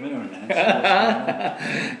 I need a mirror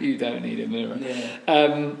now. You don't need a mirror.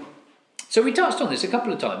 Yeah. So we touched on this a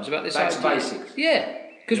couple of times about this. Back to basics. Yeah,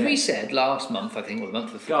 because we said last month, I think, or the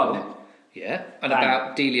month before. Gardening. Yeah, and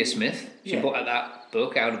about Delia Smith. She Yeah. brought out that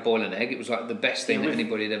book, How to Boil an Egg. It was like the best thing that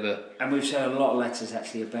anybody had ever. And we've had a lot of letters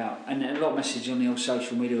actually about, and a lot of messages on the old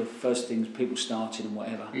social media of first things people started and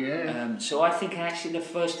whatever. Yeah. So I think actually the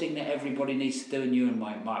first thing that everybody needs to do, and you and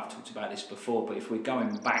I might have talked about this before, but if we're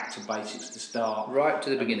going back to basics to start, right to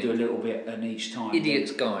the beginning, do a little bit in each time.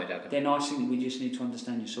 Idiot's Guide, Adam. Then I think we just need to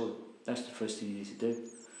understand your soil. That's the first thing you need to do.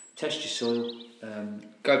 Test your soil.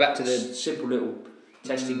 Go back to the simple little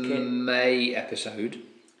testing kit. May episode.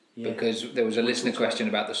 Yeah. Because there was a listener question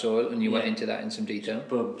about the soil, and you went into that in some detail.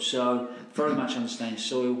 Boom. So very much understand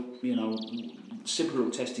soil. Simple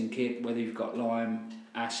little testing kit. Whether you've got lime,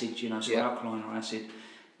 acid, so alkaline or acid.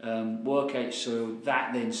 Work out your soil.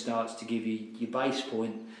 That then starts to give you your base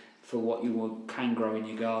point for what you can grow in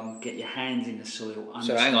your garden. Get your hands in the soil.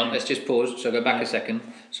 So hang on, let's just pause. So go back a second.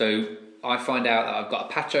 So I find out that I've got a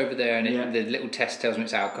patch over there, and the little test tells me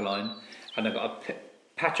it's alkaline, and I've got a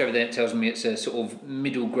patch over there that tells me it's a sort of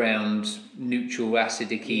middle ground, neutral,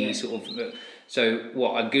 acidic-y sort of. So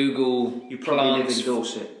what? I Google. You probably plants live in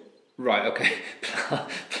Dorset. Right. Okay.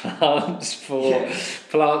 plants for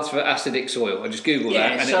acidic soil. I just Google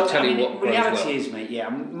that, and it'll tell you what grows well. Reality is, mate. Yeah,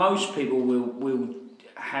 most people will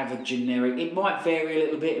have a generic. It might vary a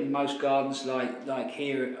little bit in most gardens. Like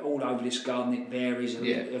here, all over this garden, it varies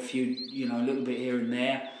a few. A little bit here and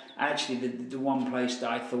there. Actually, the one place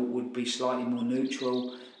that I thought would be slightly more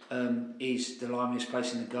neutral is the limiest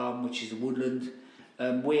place in the garden, which is the woodland.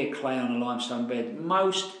 We're clay on a limestone bed.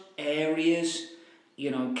 Most areas,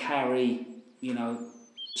 carry,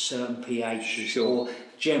 certain pHs or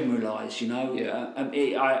generalise,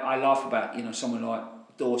 I laugh about, someone like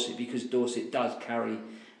Dorset, because Dorset does carry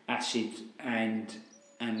acid and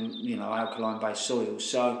alkaline-based soil.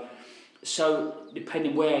 So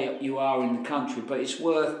depending where you are in the country, but it's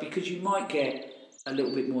worth, because you might get a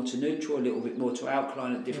little bit more to neutral, a little bit more to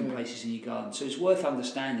alkaline at different places in your garden. So it's worth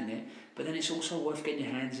understanding it, but then it's also worth getting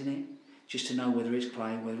your hands in it, just to know whether it's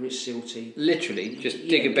clay, whether it's silty. Literally, just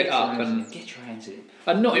dig a bit up and get your hands in it.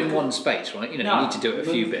 And not in one space, right? You need to do it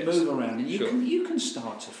a few bits. Move around, and you can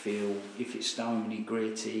start to feel if it's stony,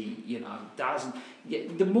 gritty. Doesn't.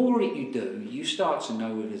 The more you do, you start to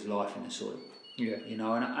know whether there's life in the soil. Yeah. And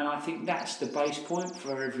I think that's the base point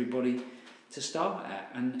for everybody to start at.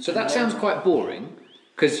 And so that sounds quite boring,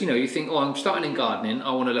 because you think, I'm starting in gardening,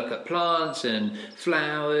 I want to look at plants and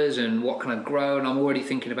flowers and what can I grow, and I'm already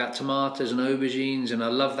thinking about tomatoes and aubergines, and I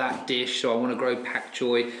love that dish, so I want to grow pak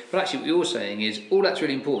choi. But actually, what you're saying is all that's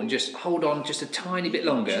really important. Just hold on just a tiny bit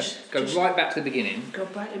longer. Go right back to the beginning. Go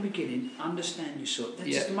back to the beginning. Understand your soil.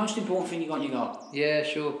 That's the most important thing you got in your garden. Yeah,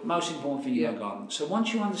 sure. Most important thing you got in your garden. So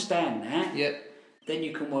once you understand that. Then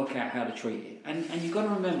you can work out how to treat it. And you've got to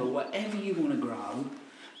remember, whatever you want to grow,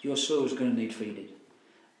 your soil's going to need feeding.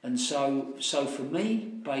 And so for me,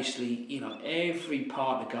 basically, every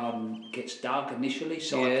part of the garden gets dug initially,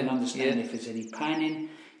 so I can understand if there's any panning,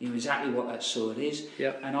 exactly what that soil is.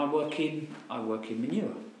 Yep. And I work in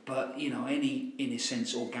manure, but any, in a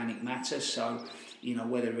sense, organic matter. So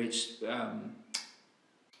whether it's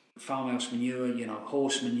farmhouse manure,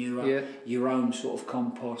 horse manure, your own sort of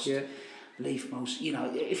compost. Leaf mulch,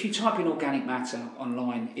 if you type in organic matter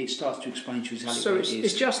online, it starts to explain to you exactly what it is.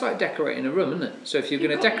 It's just like decorating a room, isn't it? So if you're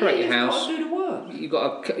going to decorate your house, you've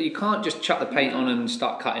got to do the work. You can't just chuck the paint on and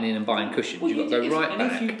start cutting in and buying cushions. You've got to go right back.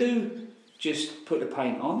 And if you do just put the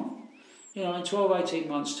paint on, in 12, 18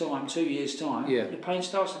 months' time, 2 years' time, the paint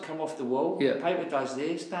starts to come off the wall, the paper does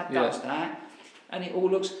this, that does that, and it all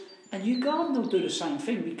looks... And your garden will do the same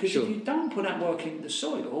thing, because if you don't put that work in the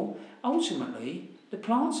soil, ultimately... the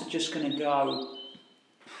plants are just going to go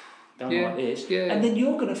like this, and then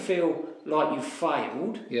you're going to feel like you've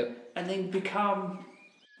failed, and then become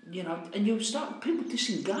you know, and you'll start, people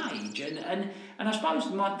disengage, and I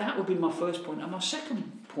suppose that would be my first point, and my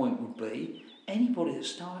second point would be, anybody that's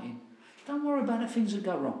starting, don't worry about the things that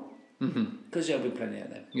go wrong, because there'll be plenty of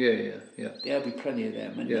them. Yeah. There'll be plenty of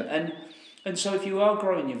them, Yeah. and so if you are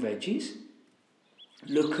growing your veggies,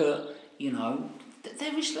 look at, you know,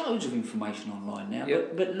 there is loads of information online now,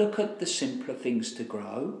 Yep. but look at the simpler things to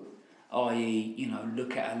grow, i.e., you know,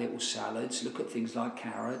 look at our little salads, look at things like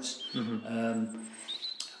carrots.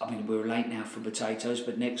 I mean, we're late now for potatoes,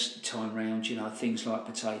 but next time round, you know, things like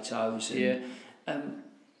potatoes. And,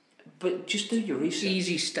 but just do your research.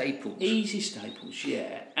 Easy staples. Easy staples,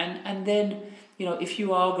 yeah. And then, you know, if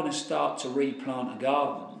you are going to start to replant a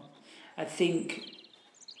garden, I think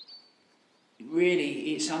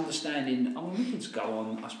really it's understanding, I mean, we can just go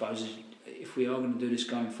on, I suppose, if we are going to do this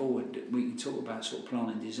going forward, we can talk about sort of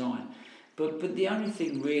planting design. But the only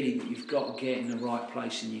thing really that you've got to get in the right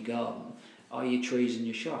place in your garden are your trees and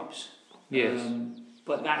your shrubs. Yes.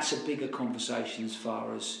 But that's a bigger conversation as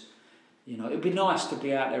far as, you know, it'd be nice to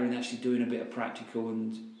be out there and actually doing a bit of practical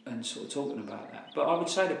and sort of talking about that. But I would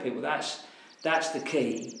say to people that's the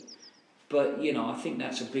key. But, you know, I think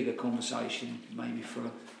that's a bigger conversation maybe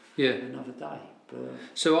for another day. But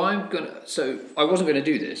So I wasn't going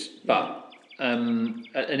to do this, but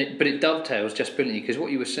but it dovetails just brilliantly, because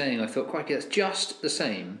what you were saying, I thought, crikey, that's just the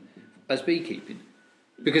same as beekeeping.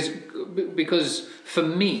 Because for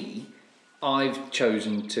me, I've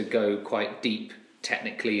chosen to go quite deep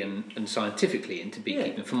technically and scientifically into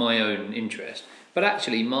beekeeping for my own interest. But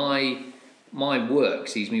actually, my work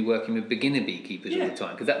sees me working with beginner beekeepers all the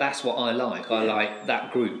time, because that's what I like. I like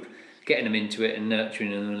that group, getting them into it and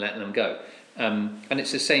nurturing them and letting them go. And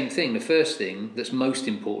it's the same thing. The first thing that's most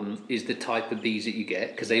important is the type of bees that you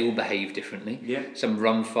get, because they all behave differently. Yeah. Some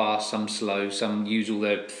run fast, some slow, some use all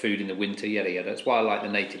their food in the winter, yada yada. That's why I like the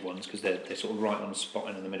native ones, because they're sort of right on the spot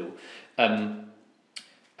and in the middle. And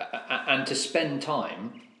to spend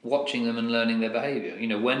time watching them and learning their behaviour. You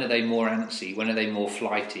know, when are they more antsy? When are they more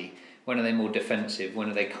flighty? When are they more defensive? When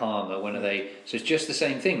are they calmer? When are they... So it's just the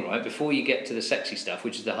same thing, right? Before you get to the sexy stuff,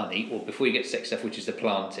 which is the honey, or before you get to sexy stuff, which is the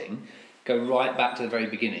planting, go right back to the very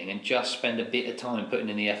beginning and just spend a bit of time putting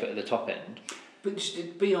in the effort at the top end. But just to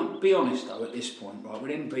be honest though, at this point, right,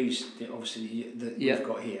 with them bees obviously that you've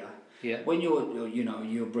got here, when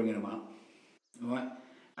you're bringing them up, right,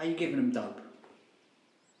 are you giving them dope?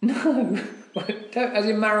 No, as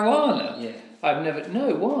in marijuana. Yeah, I've never.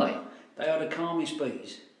 No, why? they are the calmest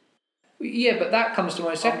bees. Yeah, but that comes to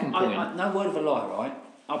my second point. No word of a lie, right?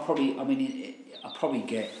 I'll probably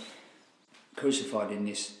get crucified in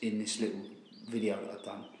this little video that I've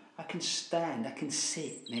done. I can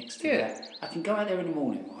sit next to that. I can go out there in the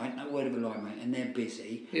morning, right? No word of a lie, mate, and they're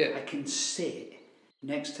busy. Yeah. I can sit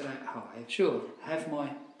next to that hive. Sure. Have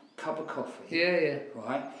my cup of coffee. Yeah.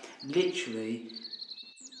 Right? Literally,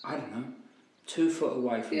 I don't know, 2 foot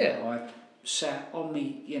away from that hive, sat on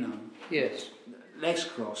me, you know. Yes. Legs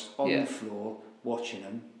crossed on the floor, watching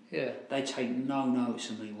them. Yeah. They take no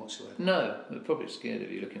notice of me whatsoever. No, they're probably scared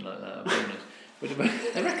of you looking like that. I'll be honest.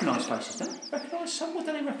 They recognise faces, don't they? Recognise some? What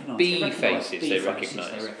do they recognise? Bee faces they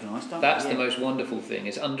recognise. recognise. That's the most wonderful thing.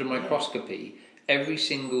 Is under microscopy, every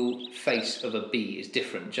single face of a bee is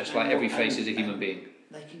different, just like every face is a human being.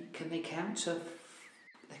 Can they count to?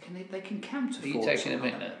 They can count to 4. Are you taking a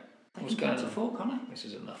minute now? What's going on? They can count to 4, can't they? This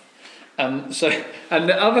is enough. And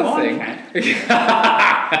the other thing,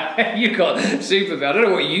 you got super. I don't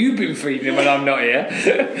know what you've been feeding when I'm not here.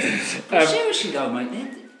 Seriously though, mate,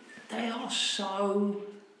 they are so.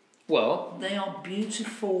 Well, they are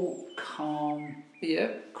beautiful, calm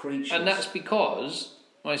creatures, and that's because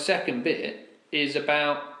my second bit is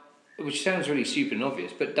about, which sounds really stupid and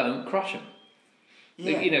obvious, but don't crush them.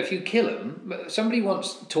 Yeah. You know, if you kill them, somebody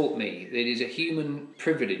once taught me that it is a human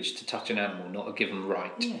privilege to touch an animal, not a given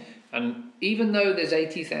right. Yeah. And even though there's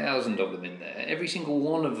 80,000 of them in there, every single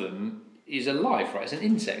one of them is a life, right? It's an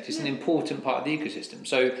insect. It's an important part of the ecosystem.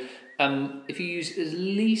 So if you use as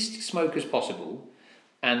least smoke as possible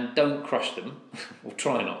and don't crush them, or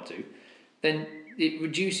try not to, then it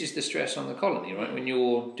reduces the stress on the colony, right? When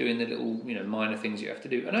you're doing the little, minor things you have to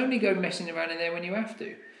do. And only go messing around in there when you have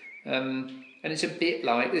to. And it's a bit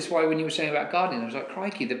like, that's why when you were saying about gardening, I was like,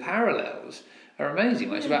 crikey, the parallels are amazing.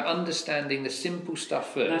 Right? It's about understanding the simple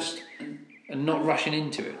stuff first and not rushing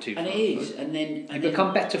into it too far. And it is, and then... You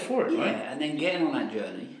become better for it, right? Yeah, and then getting on that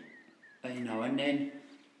journey,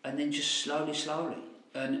 and then just slowly,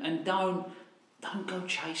 and don't go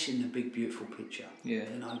chasing the big, beautiful picture. Yeah.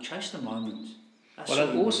 Chase the moments.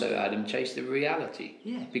 And also, Adam, chase the reality.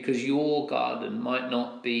 Yeah. Because your garden might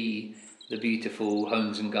not be the beautiful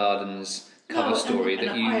Homes and Gardens cover story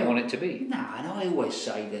that you want it to be. No, and I always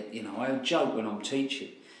say that, I joke when I'm teaching,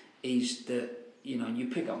 is that, you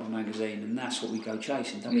pick up a magazine and that's what we go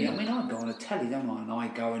chasing, don't we? I mean, I go on a telly, don't I? And I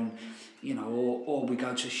go and, or we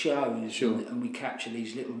go to shows and we capture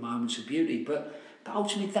these little moments of beauty. But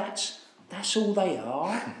ultimately, that's all they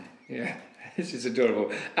are. Yeah. This is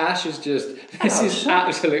adorable. Ash is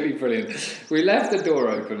absolutely brilliant. We left the door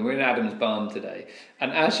open. We're in Adam's barn today,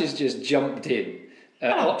 and Ash has just jumped in,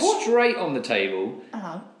 straight on the table.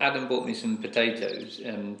 Hello. Adam bought me some potatoes,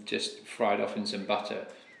 just fried off in some butter,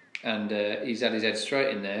 and he's had his head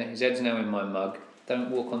straight in there. His head's now in my mug.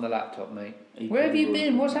 Don't walk on the laptop, mate. Where have you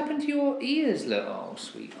been? What's happened to your ears, little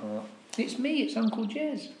sweetheart? It's me. It's Uncle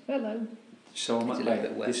Jez. Hello. So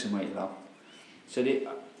listen, mate, love. So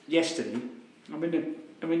yesterday, I'm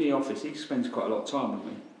in the office. He spends quite a lot of time with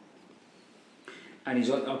me, and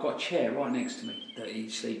I've got a chair right next to me that he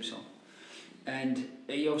sleeps on, and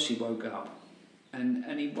he obviously woke up,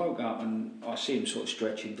 and he woke up, and I see him sort of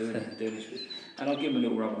stretching, doing this, and I give him a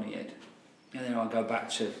little rub on the head, and then I go back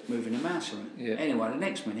to moving the mouse around. Yeah. Anyway, the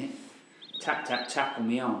next minute, tap tap tap on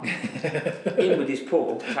my arm, in with his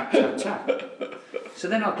paw, tap tap tap. So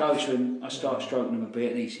then I go to him, I start stroking him a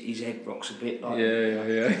bit, and his head rocks a bit. Like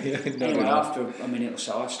Anyway, after a minute or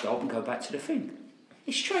so, I stop and go back to the thing.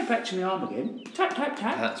 He's straight back to my arm again. Tap, tap,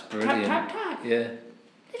 tap. That's brilliant. Tap, tap, tap. Yeah.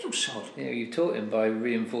 Little sod. Yeah, you taught him by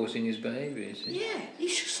reinforcing his behaviour. Yeah,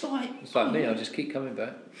 he's just like... It's like me, I'll just keep coming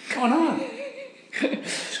back. I know.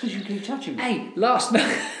 It's because you keep touching me. Hey, last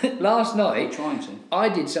night, I'm trying to. I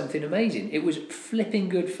did something amazing. It was flipping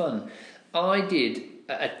good fun. I did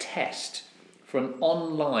a test for an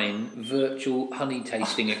online virtual honey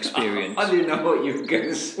tasting experience. I didn't know what you were going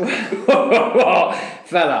to say.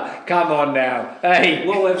 Fella, come on now. Hey.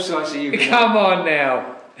 What websites are you going Come on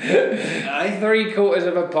now. 3/4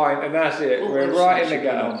 of a pint and that's it. We're right in the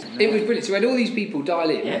gutter. It was brilliant. So we had all these people dial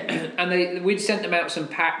in and we'd sent them out some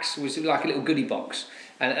packs with like a little goodie box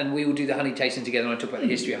and we will do the honey tasting together and I talk about the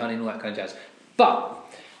history of honey and all that kind of jazz. But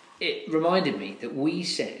it reminded me that we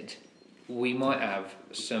said we might have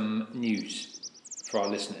some news for our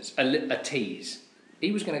listeners, a tease.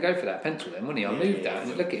 He was going to go for that pencil then, wasn't he? I moved that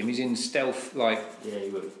and look at him, he's in stealth like... Yeah, he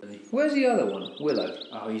would. Where's the other one? Willow.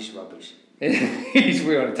 Oh, he's rubbish. We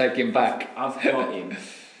want to take him back. I've got him.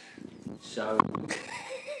 So,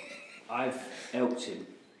 I've helped him.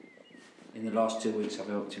 In the last 2 weeks, I've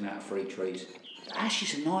helped him out of 3 trees. Ash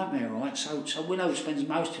is a nightmare, right? So Willow spends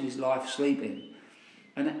most of his life sleeping.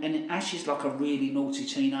 And Ash is like a really naughty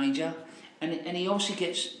teenager. And he obviously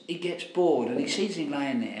gets bored and he sees him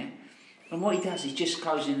laying there. And what he does, he just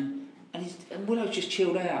goes in and Willow's just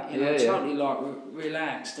chilled out, totally like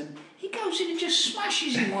relaxed. And he goes in and just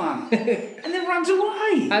smashes him one and then runs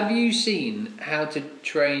away. Have you seen How to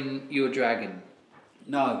Train Your Dragon?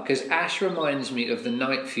 No. Because Ash reminds me of the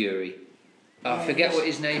Night Fury. I forget what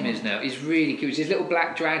his name is now. He's really cute. He's this little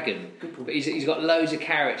black dragon. But he's got loads of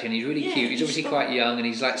character and he's really cute. He's obviously quite young and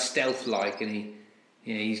he's like stealth-like and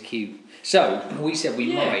he's cute. So, we said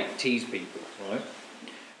we might tease people, right?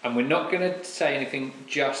 And we're not going to say anything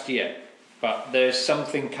just yet, but there's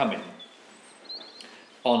something coming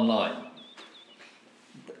online.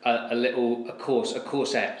 A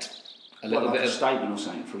corsette. A bit of a statement or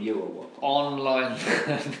something from you or what? Online.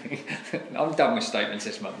 I'm done with statements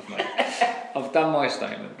this month, mate. I've done my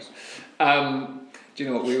statements. Do you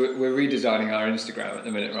know what? We're redesigning our Instagram at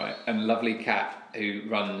the minute, right? And lovely Kat, who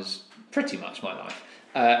runs pretty much my life,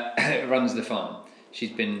 runs the farm.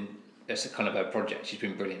 It's kind of her project. She's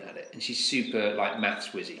been brilliant at it, and she's super like maths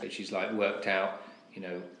whizzy. She's like worked out,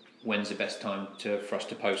 when's the best time for us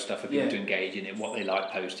to post stuff for people to engage in it, what they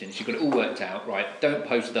like posting. She's got it all worked out, right? Don't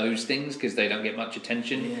post those things because they don't get much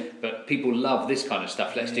attention, but people love this kind of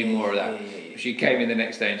stuff. Let's do more of that. She came in the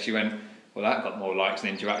next day and she went, well, that got more likes and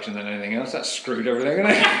interaction than anything else. That screwed everything,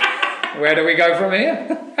 isn't it? Where do we go from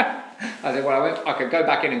here? I said, well, I could go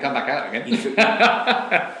back in and come back out again.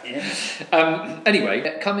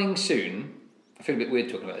 Anyway, coming soon, I feel a bit weird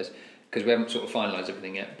talking about this because we haven't sort of finalised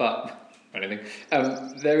everything yet, but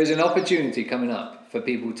there is an opportunity coming up for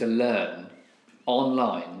people to learn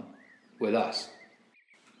online with us.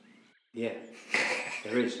 Yeah,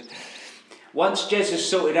 there is. Once Jez has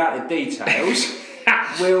sorted out the details...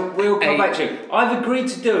 We'll come back to it. I've agreed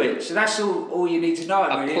to do it, so that's all you need to know.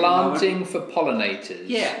 Planting for pollinators.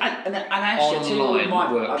 Yeah, and actually,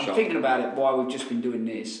 I'm thinking about it while we've just been doing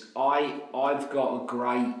this. I've got a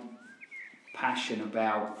great passion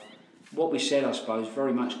about what we said, I suppose,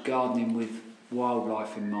 very much gardening with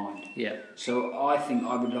wildlife in mind. Yeah. So I think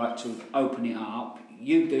I would like to open it up.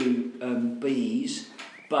 You do bees,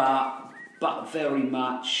 but very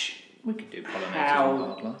much. We could do pollinators and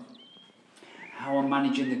wildlife. how I'm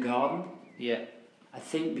managing the garden. Yeah. I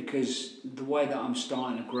think because the way that I'm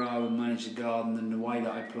starting to grow and manage the garden and the way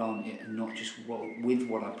that I plant it, and not just with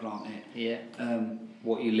what I plant it. Yeah.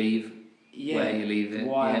 What you leave. Yeah. Where you leave it.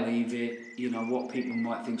 Why I leave it. You know, what people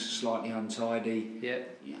might think is slightly untidy. Yeah.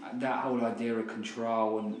 That whole idea of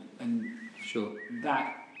control and Sure.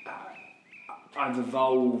 that I've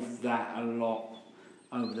evolved that a lot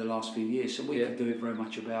over the last few years. So we could do it very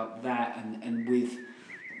much about that and with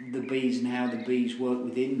the bees and how the bees work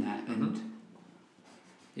within that. And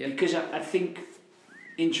because I think,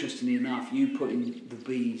 interestingly enough, you putting the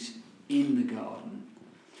bees in the garden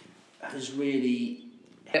has really...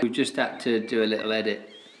 We've just had to do a little edit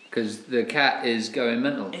because the cat is going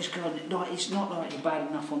mental. It's not like you're bad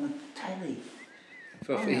enough on the telly.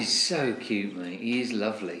 He's so cute, mate. He's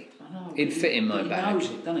lovely. I know. He'd fit in my bag. He knows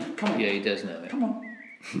it, doesn't he? Come on. Yeah, he does know it. Come on.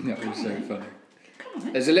 That was so funny. Come on,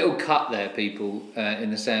 then. There's a little cut there, people, in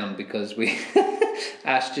the sound because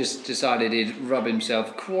Ash just decided he'd rub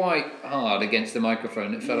himself quite hard against the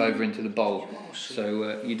microphone. It fell over into the bowl.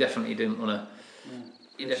 So you definitely didn't want to.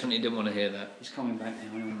 You definitely didn't want to hear that. It's coming back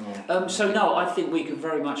now. Anyway. So no, I think we could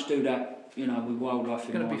very much do that. You know, with wildlife.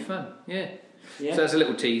 It's going to be fun. Yeah. Yeah. So that's a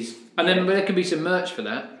little tease, and then there can be some merch for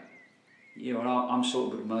that. Yeah, well, I'm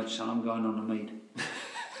sort of a merch, so I'm going on the mead.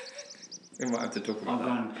 We might have to talk about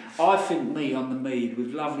that. I think me on the mead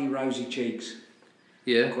with lovely rosy cheeks.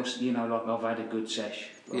 Yeah. Of course, you know, like I've had a good sesh.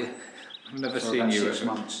 Yeah. I've never for seen about you. 6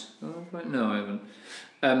 months. Oh, no, I haven't.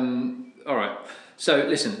 All right. So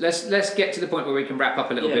listen, let's get to the point where we can wrap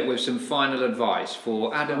up a little bit with some final advice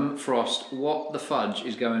for Adam Frost. What the fudge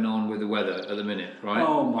is going on with the weather at the minute, right?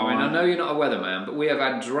 Oh my! I mean, I know you're not a weatherman, but we have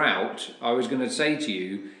had drought. I was going to say to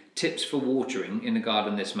you, tips for watering in the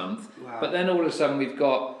garden this month, but then all of a sudden we've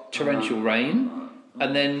got torrential rain,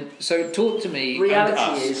 and then so talk to me and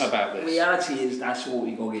us about this. Reality is that's what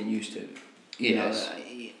we got to get used to. Yes.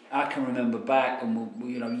 I can remember back,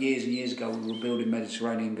 and years and years ago, we were building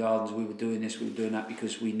Mediterranean gardens. We were doing this, we were doing that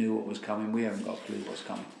because we knew what was coming. We haven't got a clue what's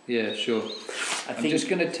coming. Yeah, sure. I'm just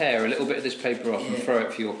going to tear a little bit of this paper off and throw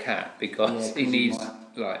it for your cat because he needs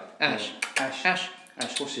Ash. Ash.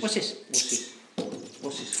 What's this? What's this?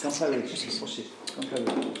 What's this? Come play with this. What's this? Come play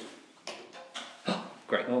with it.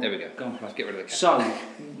 Great. There we go. Go and play. Let's get rid of the cat.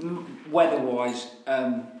 So, weather-wise,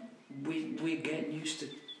 we're getting used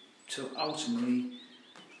to ultimately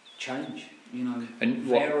change, you know. And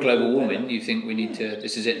what global warming? You think we need to?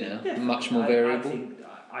 This is it now. Yeah, much more variable.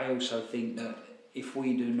 I also think that if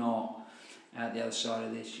we do not, at the other side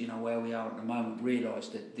of this, you know, where we are at the moment, realise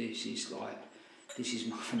that this is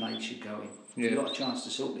Mother Nature going. We've got a chance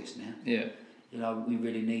to sort this now. Yeah. You know, we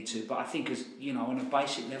really need to. But I think, as you know, on a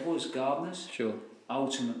basic level, as gardeners,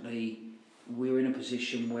 ultimately, we're in a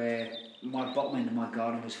position where my bottom end of my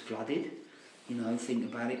garden was flooded. You know, think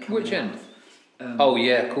about it. Which end? Of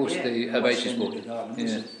course, the herbaceous border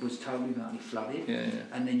was totally flooded. Yeah.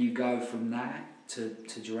 And then you go from that to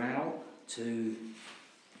drought to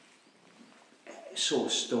sort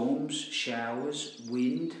of storms, showers,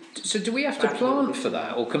 wind. So do we have to plant for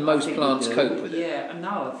that, or can most plants cope with it? Yeah,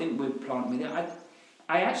 no, I think we're planting with it.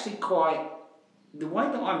 I actually the way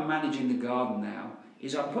that I'm managing the garden now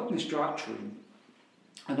is I'm putting this structure in,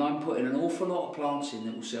 and I'm putting an awful lot of plants in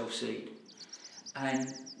that will self-seed.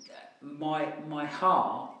 And my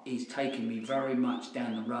heart is taking me very much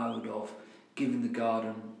down the road of giving the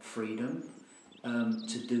garden freedom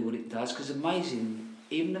to do what it does. Because amazing,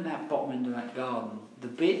 even in that bottom end of that garden, the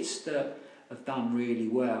bits that have done really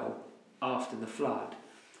well after the flood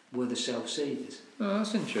were the self-seeders. Oh,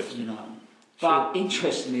 that's interesting. You know, but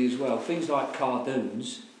interestingly as well, things like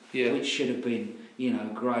cardoons, which should have been, you know,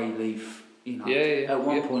 grey leaf. You know, at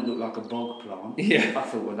one point looked like a bog plant. Yeah. I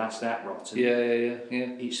thought, well, that's that rotten. Yeah.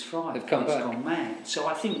 It's thrived. They've come back. It's gone mad. So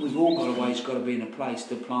I think we've always got to be in a place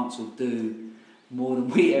that plants will do more than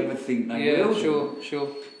we ever think they will. Sure.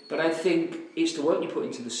 But I think it's the work you put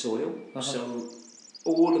into the soil. So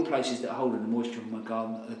all the places that are holding the moisture in my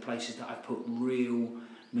garden are the places that I've put real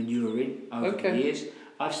manure in over the years.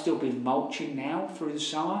 I've still been mulching now through the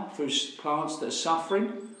summer for plants that are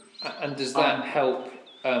suffering. And does that help?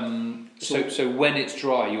 So when it's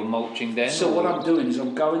dry, you're mulching then? So what I'm doing is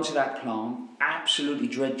I'm going to that plant, absolutely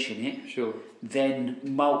drenching it. Sure. Then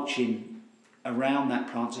mulching around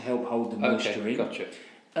that plant to help hold the moisture in. Gotcha.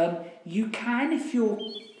 You can, if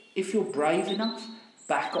you're brave enough,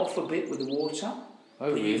 back off a bit with the water.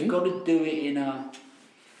 Oh, but you've got to do it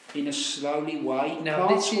in a slowly way. Now,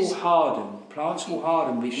 Plants will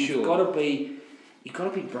harden, but you've got to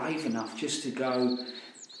be brave enough just to go.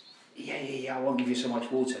 I won't give you so much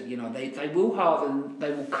water. You know, they will harden,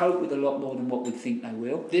 they will cope with a lot more than what we think they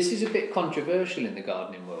will. This is a bit controversial in the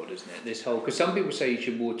gardening world, isn't it? This whole, because some people say you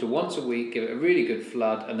should water once a week, give it a really good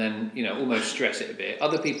flood, and then, you know, almost stress it a bit.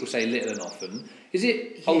 Other people say little and often. Is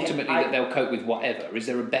it ultimately that they'll cope with whatever? Is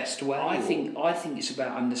there a best way? I think it's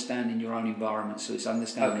about understanding your own environment. So it's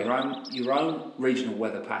understanding your own regional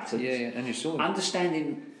weather patterns. Yeah, and your soil.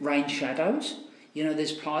 Understanding rain shadows. You know,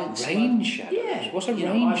 there's plants. Rain shadows? Yeah. What's a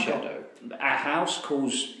rain shadow? Our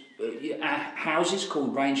houses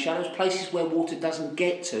called rain shadows, places where water doesn't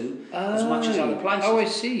get to as much as other places. Oh, I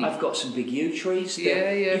see. I've got some big yew trees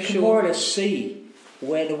that you can more or less see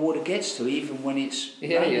where the water gets to, even when it's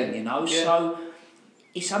raining, you know. Yeah. So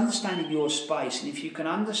it's understanding your space, and if you can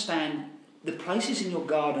understand the places in your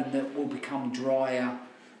garden that will become drier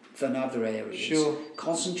than other areas,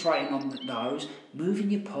 concentrating on those,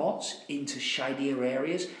 moving your pots into shadier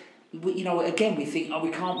areas. You know, again, we think, we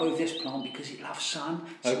can't move this plant because it loves sun,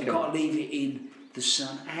 so we've got to leave it in the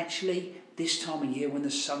sun. Actually, this time of year when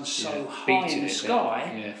the sun's so high in the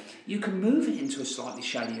sky, you can move it into a slightly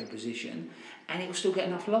shadier position and it will still get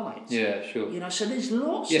enough light. Yeah, sure. You know, so there's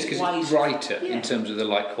lots of ways. Yes, because it's brighter in terms of the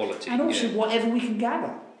light quality. And also whatever we can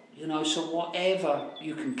gather. You know, so whatever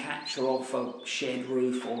you can capture off a shed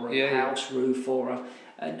roof or a house roof or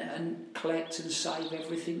and collect and save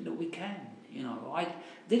everything that we can. You know, I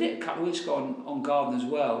did it a couple of weeks ago on Gardeners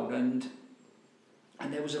World, and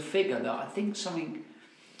there was a figure that I think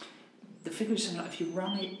the figure was something like if you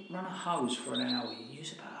run a hose for an hour, you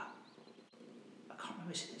use about, I can't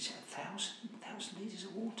remember, is it 1,000 litres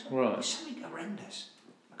of water? Right. It's something horrendous.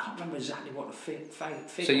 I can't remember exactly what the figure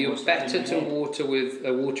was. So you're better to water with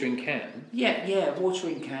a watering can? Yeah,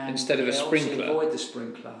 watering can. Instead of a sprinkler? Avoid the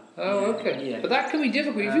sprinkler. Oh, okay. Yeah. But that can be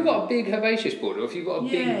difficult. If you've got a big herbaceous border, or if you've got a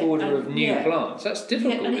big border of new plants, that's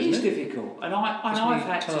difficult, and isn't it? It is difficult. And I've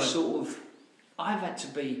had to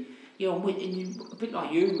be, you know, a bit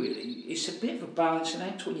like you really, it's a bit of a balancing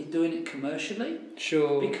act when you're doing it commercially.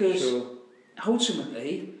 Sure. Because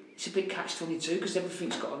ultimately, it's a bit catch-22 because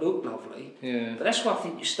everything's got to look lovely. Yeah. But that's why I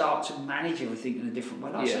think you start to manage everything in a different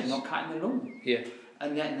way. Like I say, not cutting the lawn. Yeah.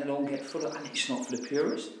 And letting the lawn get full of, and it's not for the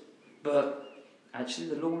purist, but actually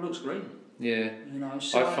the lawn looks green. Yeah. You know,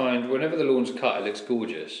 so I find whenever the lawn's cut, it looks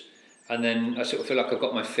gorgeous. And then I sort of feel like I've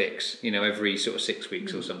got my fix, you know, every sort of 6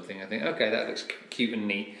 weeks or something. I think, okay, that looks cute and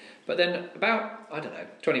neat. But then about,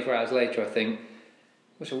 24 hours later, I think,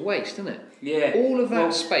 it's a waste, isn't it? Yeah. All of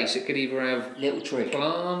that space, it could either have little trick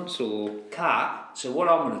plants or cut. So what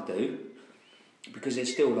I'm going to do, because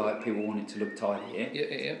there's still like people wanting to look tidy here.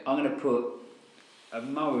 Yeah. I'm going to put a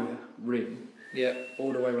mower rim.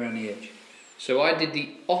 All the way around the edge. So I did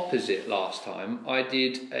the opposite last time. I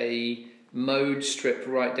did a mowed strip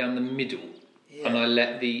right down the middle, and I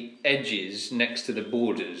let the edges next to the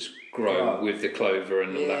borders grow with the clover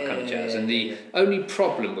and all that kind of jazz. And the only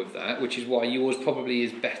problem with that, which is why yours probably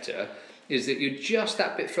is better, is that you're just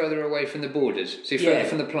that bit further away from the borders. So you're further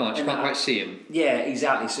from the plants, you can't quite see them. Yeah,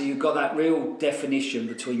 exactly. So you've got that real definition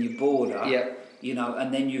between your border, you know,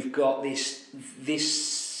 and then you've got this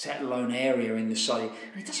set-alone area in the side.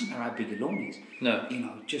 And it doesn't matter how big your lawn is. No. You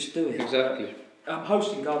know, just do it. Exactly. I'm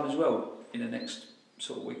hosting Gardeners World in the next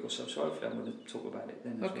sort of week or so hopefully I'm going to talk about it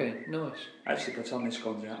then as well. Nice. Actually, by the time this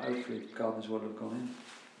comes out, hopefully Gardeners World will have gone in.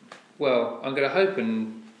 Well, I'm going to hope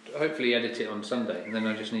and hopefully edit it on Sunday, and then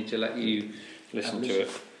I just need to let you listen to it.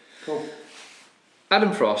 Cool.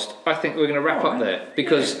 Adam Frost, I think we're going to wrap up there,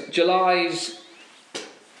 because July's...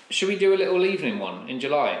 Should we do a little evening one in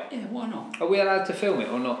July? Yeah, why not? Are we allowed to film it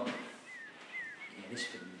or not? Yeah, this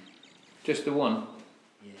film. Just the one?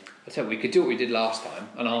 Yeah. I tell you, we could do what we did last time,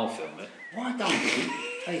 and I'll film it. Why don't we?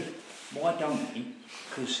 Hey, why don't we?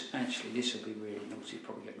 Because actually, this will be really naughty.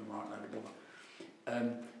 Probably get me right around the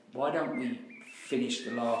bother. Why don't we finish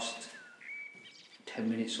the last 10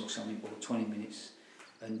 minutes or something, or 20 minutes,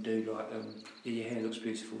 and do like, your hair looks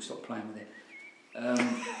beautiful. Stop playing with it.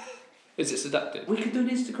 Is it seductive? We could do an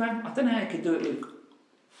Instagram. I don't know how you could do it, Luke.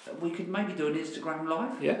 We could maybe do an Instagram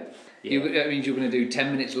live. Yeah. That means you're going to do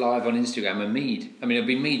 10 minutes live on Instagram and Mead. I mean, it'll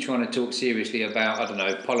be me trying to talk seriously about, I don't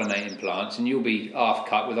know, pollinating plants, and you'll be half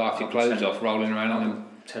cut with half your clothes off, rolling around on them.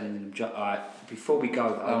 Telling them, before we go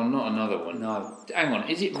though. Oh, not another one. No. Hang on,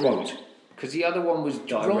 is it rude? Because the other one was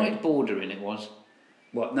right bordering, it was.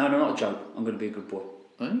 What? No, not a joke. I'm going to be a good boy.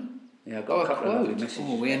 Yeah, I've got a couple of lovely messages.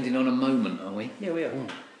 Oh, we're ending on a moment, are we? Yeah, we are.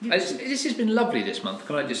 This has been lovely this month,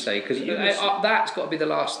 can I just say? Because that's got to be the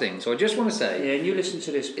last thing. So I just want to say... Yeah, and you listen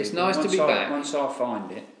to this. It's nice to be back. Once I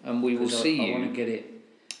find it. And we will see you. I want to get it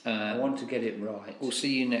I want to get it right. We'll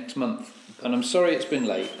see you next month. And I'm sorry it's been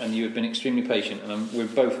late, and you have been extremely patient, and we're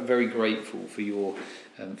both very grateful for your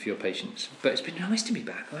patience. But it's been nice to be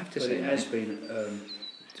back, I have to say. It has been.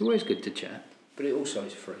 It's always good to chat. But it also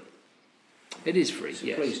is free. It is free, So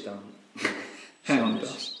yes. please don't. Hound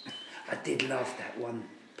us. I did love that one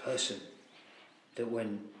person that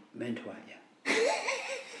went mental at you.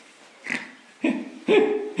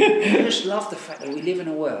 I just love the fact that we live in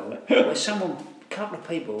a world where a couple of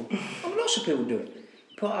people, lots of people do it,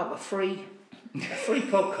 put up a free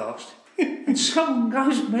podcast, and someone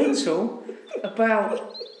goes mental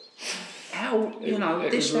about how,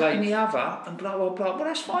 this, that and the other, and blah, blah, blah. Well,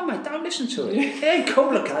 that's fine, mate, don't listen to it. It ain't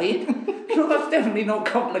complicated. Life's definitely not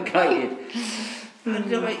complicated.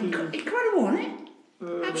 Incredible, isn't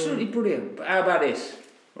it? Absolutely brilliant. But how about this?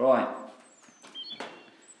 Right.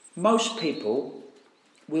 Most people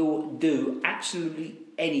will do absolutely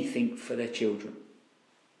anything for their children,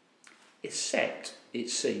 except, it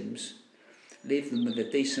seems, leave them with a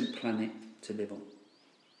decent planet to live on.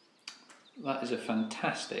 That is a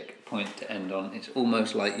fantastic point to end on. It's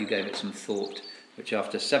almost like you gave it some thought, which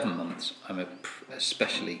after 7 months I'm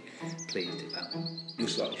especially pleased about. You're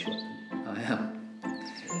slightly shocked. I am.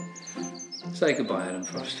 Say goodbye, Adam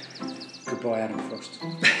Frost. Goodbye, Adam Frost.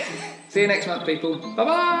 See you next month, people.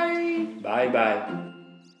 Bye-bye. Bye-bye.